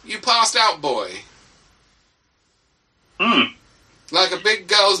 You passed out, boy. Hmm. Like a big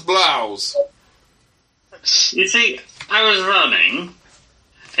girl's blouse. You see, I was running,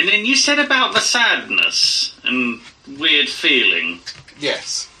 and then you said about the sadness and weird feeling.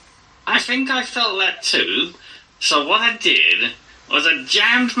 Yes. I think I felt that too, so what I did was I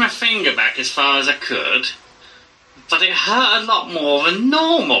jammed my finger back as far as I could, but it hurt a lot more than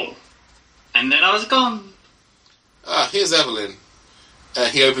normal. And then I was gone. Ah, here's Evelyn.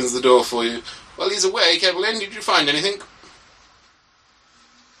 He opens the door for you. Well, he's awake, Evelyn. Did you find anything?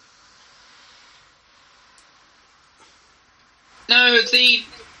 No,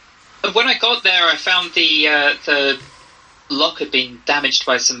 when I got there, I found the lock had been damaged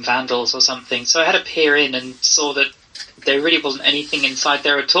by some vandals or something, so I had to peer in and saw that there really wasn't anything inside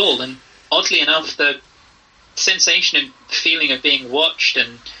there at all, and oddly enough, the sensation and feeling of being watched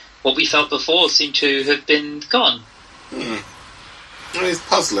and what we felt before seemed to have been gone. That is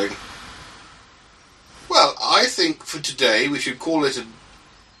puzzling. Well, I think for today we should call it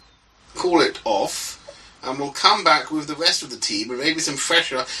off, and we'll come back with the rest of the team and maybe some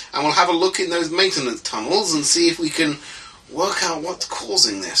fresh air, and we'll have a look in those maintenance tunnels and see if we can work out what's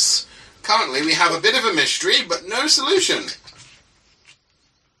causing this. Currently, we have a bit of a mystery, but no solution.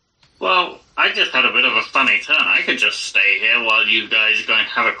 Well, I just had a bit of a funny turn. I could just stay here while you guys go and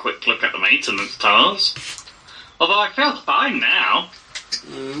have a quick look at the maintenance tunnels. Although I feel fine now.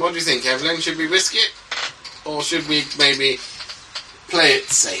 What do you think, Evelyn? Should we risk it? Or should we maybe play it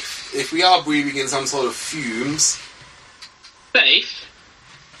safe? If we are breathing in some sort of fumes... Safe?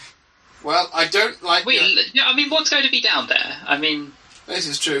 Well, I don't like... I mean, what's going to be down there? I mean... This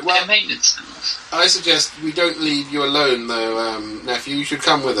is true. Well, maintenance. I suggest we don't leave you alone, though, nephew. You should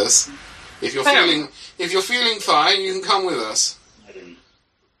come with us. If you're feeling fine, you can come with us.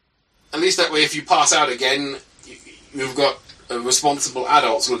 At least that way, if you pass out again, you've got responsible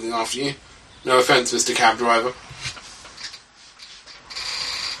adults looking after you. No offence, Mr. Cab Driver.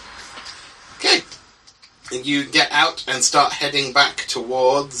 Okay. And you get out and start heading back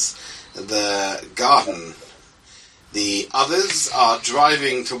towards the garden. The others are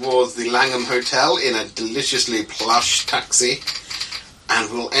driving towards the Langham Hotel in a deliciously plush taxi.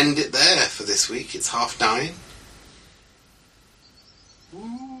 And we'll end it there for this week. It's 9:30.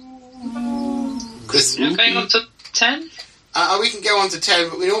 You're going on to 10? We can go on to 10,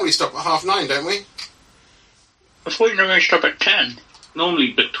 but we normally stop at 9:30, don't we? I thought you normally stop at 10.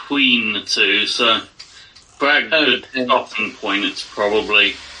 Normally between the two, so... Brad, good stopping point, it's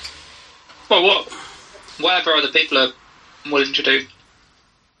probably... Well, whatever other people are willing to do.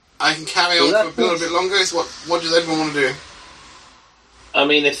 I can carry on for a little bit longer. What does everyone want to do? I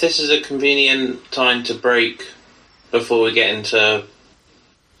mean, if this is a convenient time to break before we get into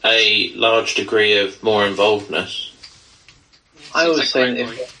a large degree of more involvedness. I was saying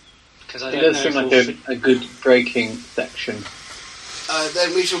it does seem like a good breaking section.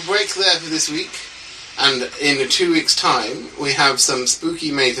 Then we shall break there for this week. And in 2 weeks' time, we have some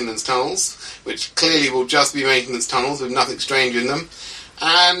spooky maintenance tunnels, which clearly will just be maintenance tunnels with nothing strange in them,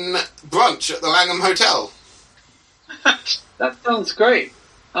 and brunch at the Langham Hotel. That sounds great.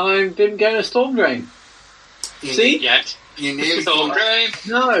 I didn't go to Storm Drain. See? Yet. You nearly Storm Drain?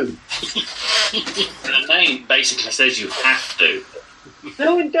 No. The name basically says you have to.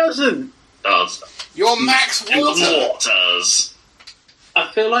 No, it doesn't. It does. You're Max Waters. I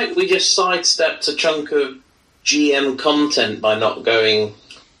feel like we just sidestepped a chunk of GM content by not going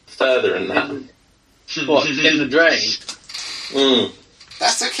further in that. What, in the drain?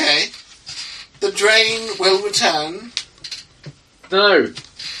 That's okay. The drain will return. No.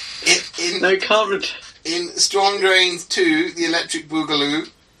 No, can't return. In Storm Drains 2, the Electric Boogaloo.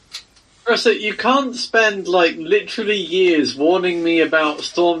 Russell, you can't spend, literally years warning me about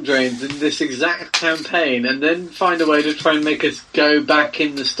storm drains in this exact campaign and then find a way to try and make us go back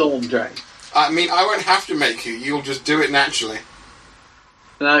in the storm drain. I mean, I won't have to make you. You'll just do it naturally.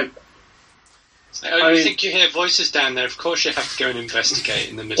 No. You think you hear voices down there, of course you have to go and investigate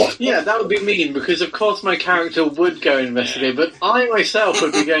in the middle of... Yeah, that would be mean, because of course my character would go investigate, but I myself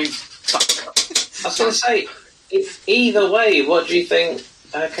would be going, fuck. I was going to say, either way, what do you think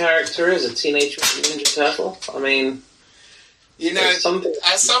her character is? A Teenage Mutant Ninja Turtle? I mean... You know, at some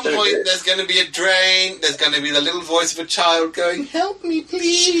point there's going to be a drain, there's going to be the little voice of a child going, help me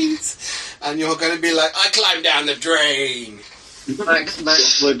please, and you're going to be like, I climbed down the drain.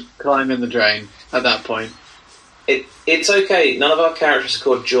 Max would climb in the drain at that point. It's okay. None of our characters are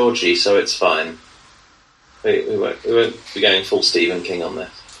called Georgie, so it's fine. We won't be going full Stephen King on this.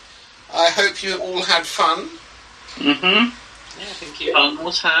 I hope you all had fun. Mm-hmm. Yeah, thank you. Fun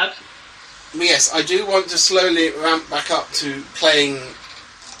was had. Yes, I do want to slowly ramp back up to playing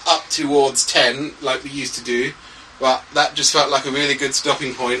up towards 10, like we used to do. But that just felt like a really good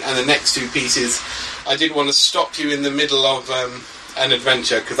stopping point. And the next two pieces, I didn't want to stop you in the middle of an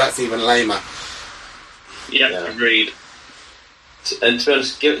adventure, because that's even lamer. Yeah, agreed. And to be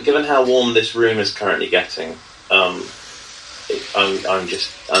honest, given how warm this room is currently getting, I'm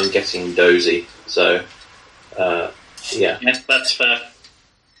getting dozy. So, yeah. Yeah, that's fair.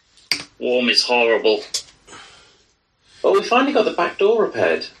 Warm is horrible. Well, we finally got the back door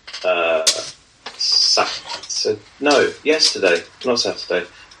repaired. Yesterday, not Saturday.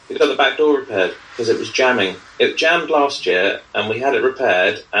 We got the back door repaired because it was jamming. It jammed last year, and we had it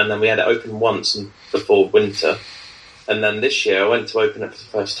repaired, and then we had it open once before winter. And then this year, I went to open it for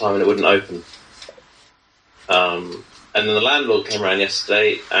the first time, and it wouldn't open. And then the landlord came around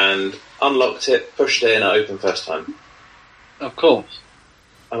yesterday and unlocked it, pushed it in, and it opened first time. Of course.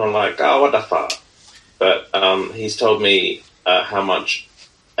 And I'm like, oh, what the fuck? But he's told me how much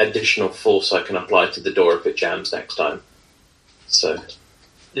additional force I can apply to the door if it jams next time. So,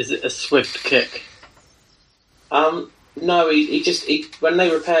 is it a swift kick? No, he when they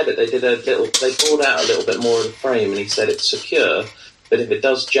repaired it, they bored out a little bit more of the frame, and he said it's secure, but if it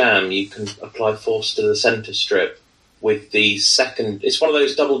does jam, you can apply force to the centre strip with the second. It's one of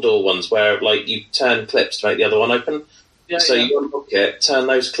those double door ones where, like, you turn clips to make the other one open. Yeah, so you unhook it, turn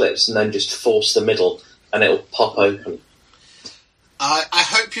those clips, and then just force the middle, and it'll pop open. I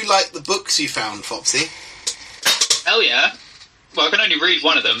hope you like the books you found, Foxy. Hell yeah. Well, I can only read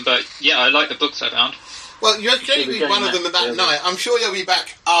one of them, but yeah, I like the books I found. Well, you can only read one of them that night. I'm sure you'll be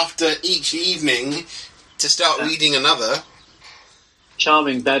back after each evening to start reading another.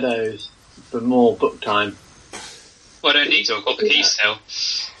 Charming beddos for more book time. Well, I don't need to. I've got the keys still.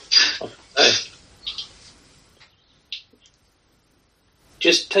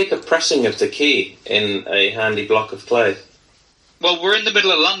 Just take a pressing of the key in a handy block of clay. Well, we're in the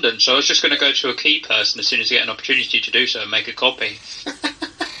middle of London, so I was just going to go to a key person as soon as I get an opportunity to do so and make a copy.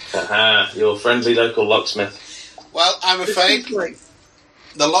 Aha, your friendly local locksmith. Well, I'm afraid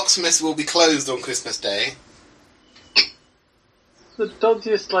the locksmith will be closed on Christmas Day. The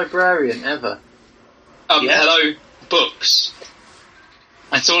dodgiest librarian ever. Hello, books.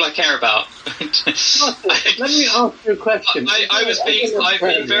 That's all I care about. Let me ask you a question. I've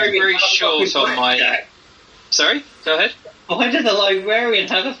been very, very short on my... Sorry? Go ahead. Why did the librarian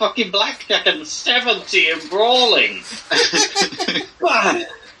have a fucking blackjack and 70 and brawling?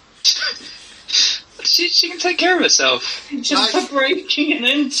 She can take care of herself. Just for breaking and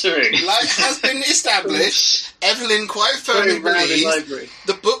entering. Like has been established, Evelyn quite firmly believes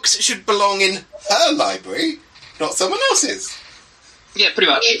the books should belong in her library, not someone else's. Yeah,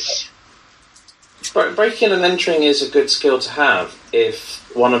 pretty much. Breaking and entering is a good skill to have if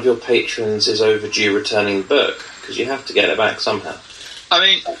one of your patrons is overdue returning the book, because you have to get it back somehow. I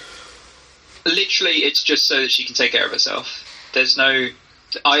mean, literally, it's just so that she can take care of herself. There's no...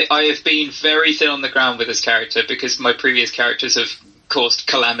 I have been very thin on the ground with this character because my previous characters have caused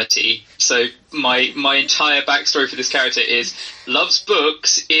calamity. So my entire backstory for this character is loves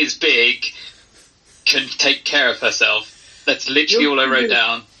books, is big, can take care of herself. That's literally all I wrote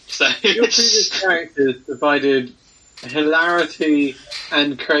down. So your previous characters provided hilarity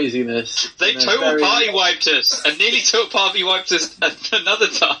and craziness. They total party wiped us, and nearly total party wiped us another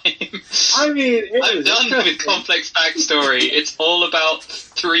time. I mean, I'm done with complex backstory. It's all about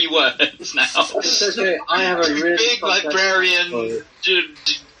 3 words now. It's okay. I have a really big librarian.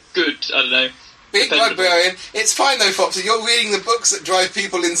 Good. I don't know. Big librarian. It's fine though, Foxy. You're reading the books that drive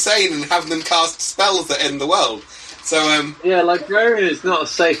people insane and have them cast spells that end the world. So, yeah, librarian is not a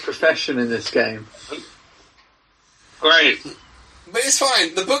safe profession in this game. Great. But it's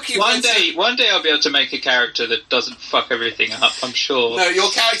fine. The book you one day I'll be able to make a character that doesn't fuck everything up, I'm sure. No,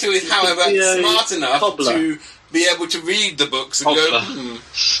 your character is, however, smart enough to be able to read the books and go,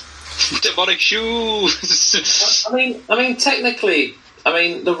 Demonic shoes! I mean, technically,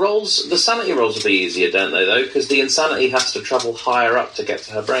 the sanity rolls will be easier, don't they, though? Because the insanity has to travel higher up to get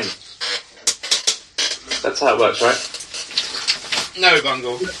to her brain. That's how it works, right? No,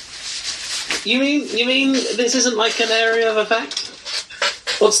 Bungle. You mean this isn't like an area of effect?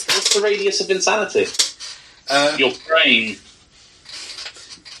 What's the radius of insanity? Your brain.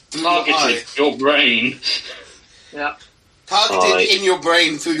 Targeted your brain. Yeah. Targeted in your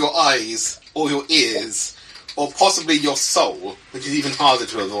brain through your eyes, or your ears, or possibly your soul, which is even harder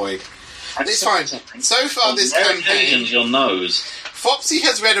to avoid. It's fine. So far, this campaign, your nose. Foxy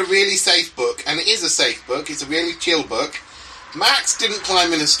has read a really safe book, and it is a safe book. It's a really chill book. Max didn't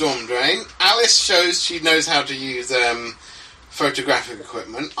climb in a storm drain. Alice shows she knows how to use photographic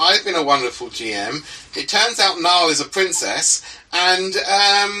equipment. I've been a wonderful GM. It turns out Niall is a princess, and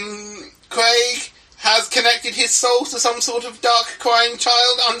Craig has connected his soul to some sort of dark crying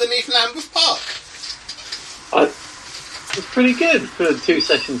child underneath Lambeth Park. It's pretty good for 2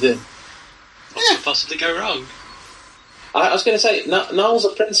 sessions in. What could possibly go wrong? I was going to say, Niall's a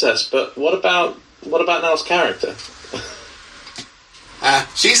princess, but what about Niall's character?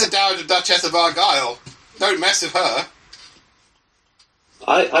 She's a Dowager Duchess of Argyle. Don't mess with her.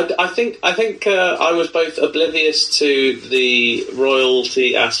 I think I was both oblivious to the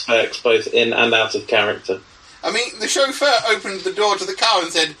royalty aspects, both in and out of character. I mean, the chauffeur opened the door to the car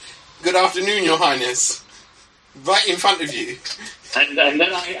and said, "Good afternoon, Your Highness," right in front of you. And then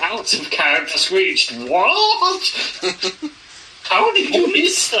I, out of character, screeched, "What? How did you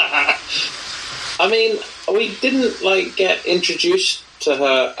miss that?" I mean, we didn't get introduced to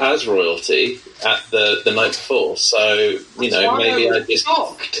her as royalty at the night before, so maybe I just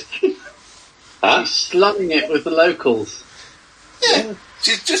shocked. Huh? She's slumming it with the locals. Yeah,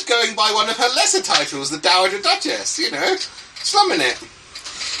 she's just going by one of her lesser titles, the Dowager Duchess. Slumming it.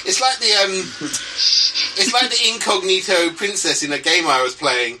 It's like the incognito princess in a game I was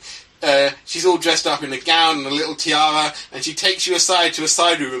playing. She's all dressed up in a gown and a little tiara, and she takes you aside to a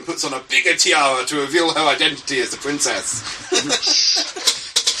side room and puts on a bigger tiara to reveal her identity as the princess.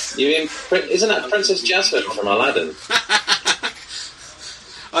 You mean, isn't that Princess Jasmine from Aladdin?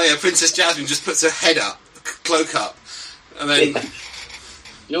 Oh yeah, Princess Jasmine just puts her head up, cloak up, and then... Yeah.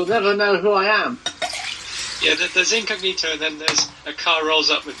 You'll never know who I am. Yeah, there's incognito, and then there's a car rolls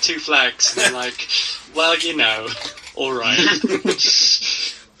up with 2 flags, and they're like, well, all right.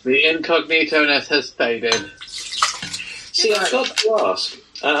 The incognito-ness has faded. See, I've got to ask,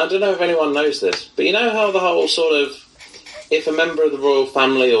 and I don't know if anyone knows this, but you know how the whole sort of, if a member of the royal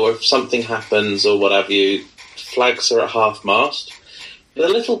family or if something happens or what have you, flags are at half-mast? The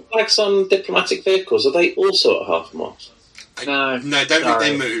little flags on diplomatic vehicles, are they also at half-mast? No, don't think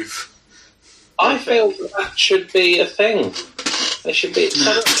they move. I feel that should be a thing. They should be...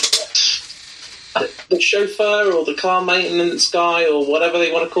 The chauffeur or the car maintenance guy or whatever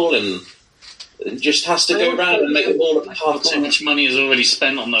they want to call him just has to go around and make them all at half. Too much money is already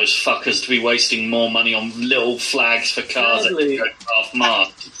spent on those fuckers to be wasting more money on little flags for cars that go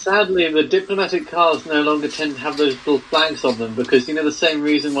half-mast. Sadly, the diplomatic cars no longer tend to have those little flags on them because the same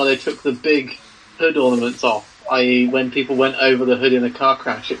reason why they took the big hood ornaments off, i.e. when people went over the hood in a car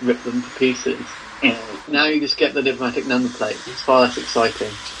crash, it ripped them to pieces. Now you just get the diplomatic number plate. It's far less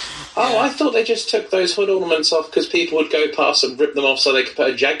exciting. Oh, I thought they just took those hood ornaments off because people would go past and rip them off so they could put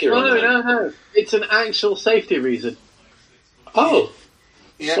a Jaguar on them. No. It's an actual safety reason. Oh.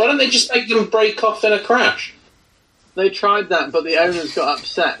 Yeah. Why don't they just make them break off in a crash? They tried that, but the owners got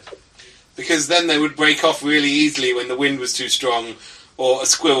upset. Because then they would break off really easily when the wind was too strong or a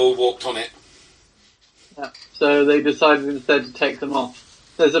squirrel walked on it. Yeah. So they decided instead to take them off.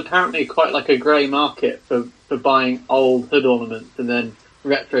 There's apparently quite a grey market for buying old hood ornaments and then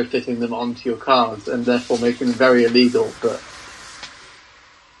retrofitting them onto your cars and therefore making them very illegal, but...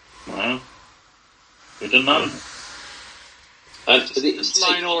 Well, we don't know. Just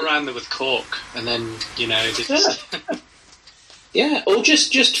line all around them with cork, and then, Yeah, or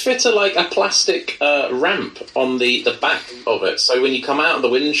just fit a plastic ramp on the back of it, so when you come out of the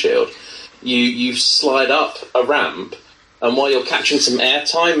windshield, you slide up a ramp, and while you're catching some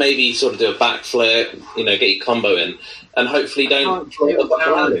airtime, maybe sort of do a backflip, get your combo in, and hopefully don't throw it back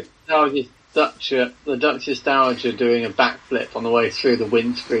around you. The Duchess Dowager doing a backflip on the way through the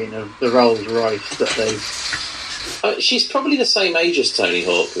windscreen of the Rolls Royce that they've... she's probably the same age as Tony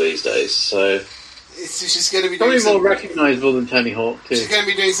Hawk these days, so... She's going to be probably doing more recognisable than Tony Hawk, too. She's going to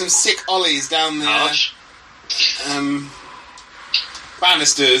be doing some sick ollies down the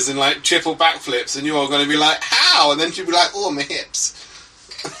banisters and triple backflips, and you're all going to be like, how? And then she'll be like, oh, my hips.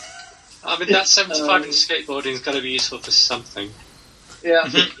 I mean, that 75 in skateboarding is going to be useful for something. Yeah,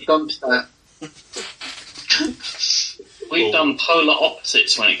 dump that. We've done polar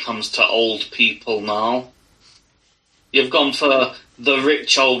opposites when it comes to old people now. You've gone for the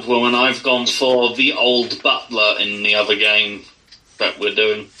rich old woman, I've gone for the old butler in the other game that we're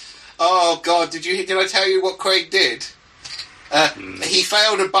doing. Oh, God, did I tell you what Craig did? He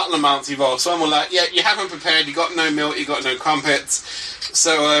failed a butler Mounty roll. Someone was like, yeah, you haven't prepared, you got no milk, you got no crumpets.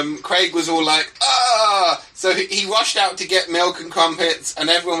 So Craig was all like, ah! So he rushed out to get milk and crumpets, and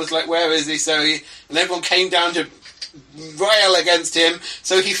everyone was like, where is he? And everyone came down to rail against him,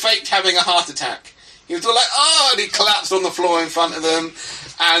 so he faked having a heart attack. He was all like, oh, and he collapsed on the floor in front of them,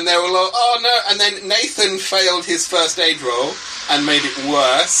 and they were like, oh no, and then Nathan failed his first aid roll and made it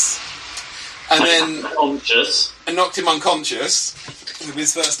worse, and then and knocked him unconscious with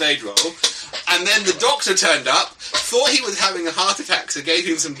his first aid roll, and then the doctor turned up, thought he was having a heart attack, so gave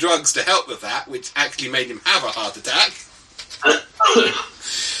him some drugs to help with that, which actually made him have a heart attack.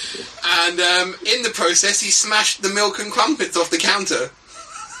 And in the process, he smashed the milk and crumpets off the counter.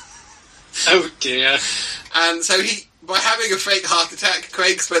 Oh dear. And so by having a fake heart attack,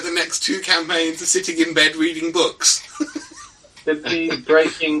 Craig spent the next 2 campaigns sitting in bed reading books. Did the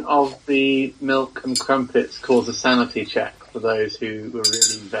breaking of the milk and crumpets cause a sanity check for those who were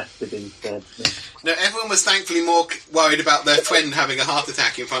really invested in said? No, everyone was thankfully more worried about their friend having a heart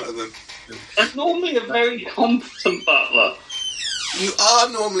attack in front of them. I'm normally a very competent butler. You are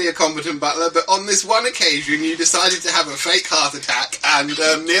normally a competent butler, but on this one occasion you decided to have a fake heart attack and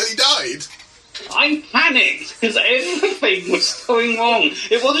nearly died. I panicked because everything was going wrong.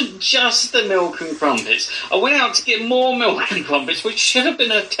 It wasn't just the milk and crumpets. I went out to get more milk and crumpets, which should have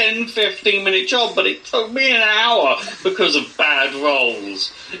been a 10-15 minute job, but it took me an hour because of bad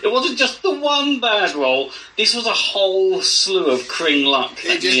rolls. It wasn't just the one bad roll. This was a whole slew of cring luck.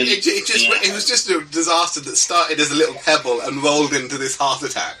 It was just a disaster that started as a little pebble and rolled into this heart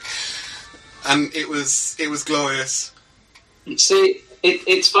attack. And it was glorious. See,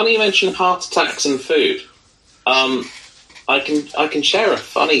 it's funny you mention heart attacks and food. I can share a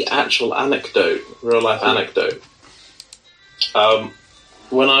funny actual anecdote, real life anecdote.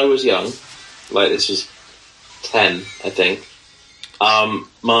 When I was young, like this was 10, I think.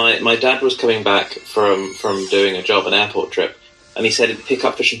 My dad was coming back from doing a job, an airport trip, and he said he'd pick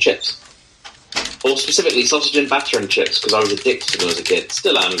up fish and chips, or specifically sausage and batter and chips, because I was addicted to them as a kid.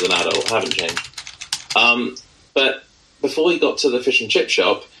 Still am as an adult, haven't changed. But before he got to the fish and chip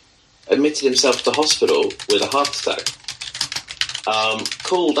shop, admitted himself to the hospital with a heart attack.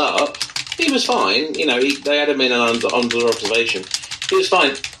 Called up, he was fine. You know, they had him in under observation. He was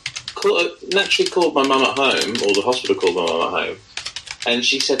fine. Naturally called my mum at home, or the hospital called my mum at home, and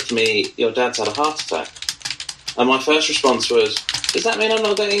she said to me, "Your dad's had a heart attack." And my first response was, "Does that mean I'm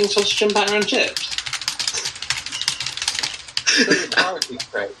not getting sausage and batter and chips?"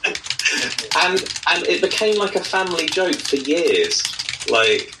 And it became like a family joke for years.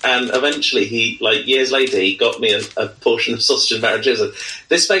 And eventually years later, he got me a portion of sausage and batter and chips.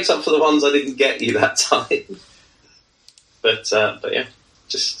 This makes up for the ones I didn't get you that time. But yeah,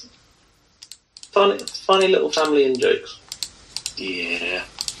 just funny little family in jokes. Yeah.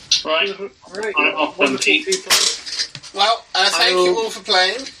 Right. I'm off then, Pete. Well, thank you all for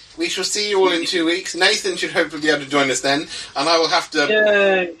playing. We shall see you all in 2 weeks. Nathan should hopefully be able to join us then, and I will have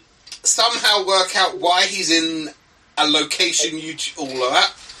to somehow work out why he's in a location you all are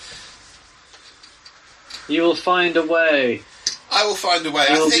at. You will find a way. I will find a way.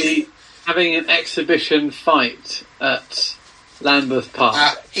 You'll be having an exhibition fight at Lambeth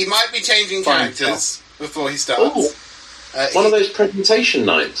Park. He might be changing characters before he starts. One of those presentation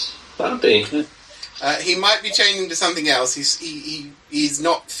nights. That'd be... he might be changing to something else. He's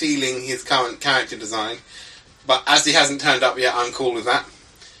not feeling his current character design, but as he hasn't turned up yet, I'm cool with that.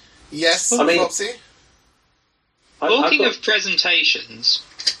 Yes, Flopsy? Talking of presentations...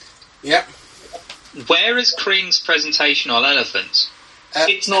 Yep. Where is Crean's presentation on elephants?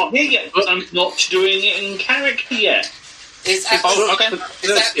 It's not here yet, but I'm not doing it in character yet. It's at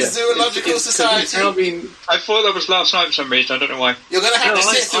the Zoological Society. I thought that was last night for some reason. I don't know why. You're going to have to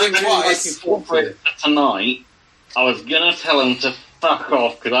sit through it twice. Tonight, I was going to tell him to fuck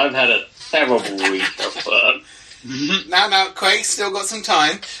off because I've had a terrible week of work. Now, Craig's still got some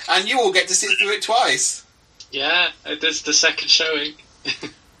time, and you all get to sit through it twice. Yeah, it is the second showing.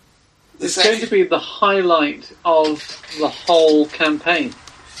 It's going to be the highlight of the whole campaign.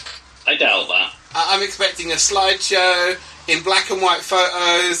 I doubt that. I'm expecting a slideshow in black and white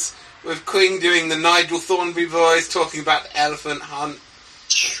photos with Queen doing the Nigel Thornberry voice talking about the elephant hunt,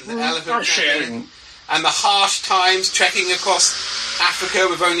 the elephant tracking, and the harsh times trekking across Africa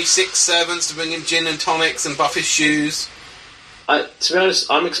with only 6 servants to bring him gin and tonics and buff his shoes. To be honest,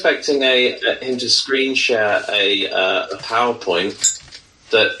 I'm expecting him to screen share a PowerPoint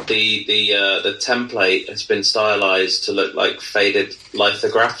that the template has been stylized to look like faded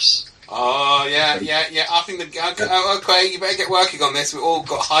lithographs. Oh, yeah. Upping the... Okay, you better get working on this. We've all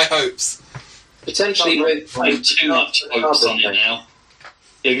got high hopes. Potentially with... too much hopes on it now.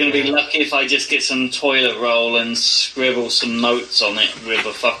 You're going to be lucky if I just get some toilet roll and scribble some notes on it with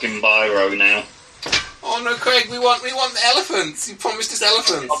a fucking biro now. Oh, no, Craig, we want the elephants. You promised us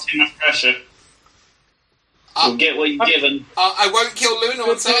elephants. Not too much pressure. You'll get what you're given. I won't kill Luna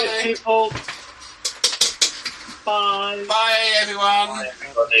on Saturday. People. Bye. Bye, everyone. Bye,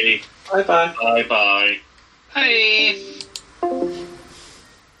 everybody. Bye bye. Bye bye. Hey.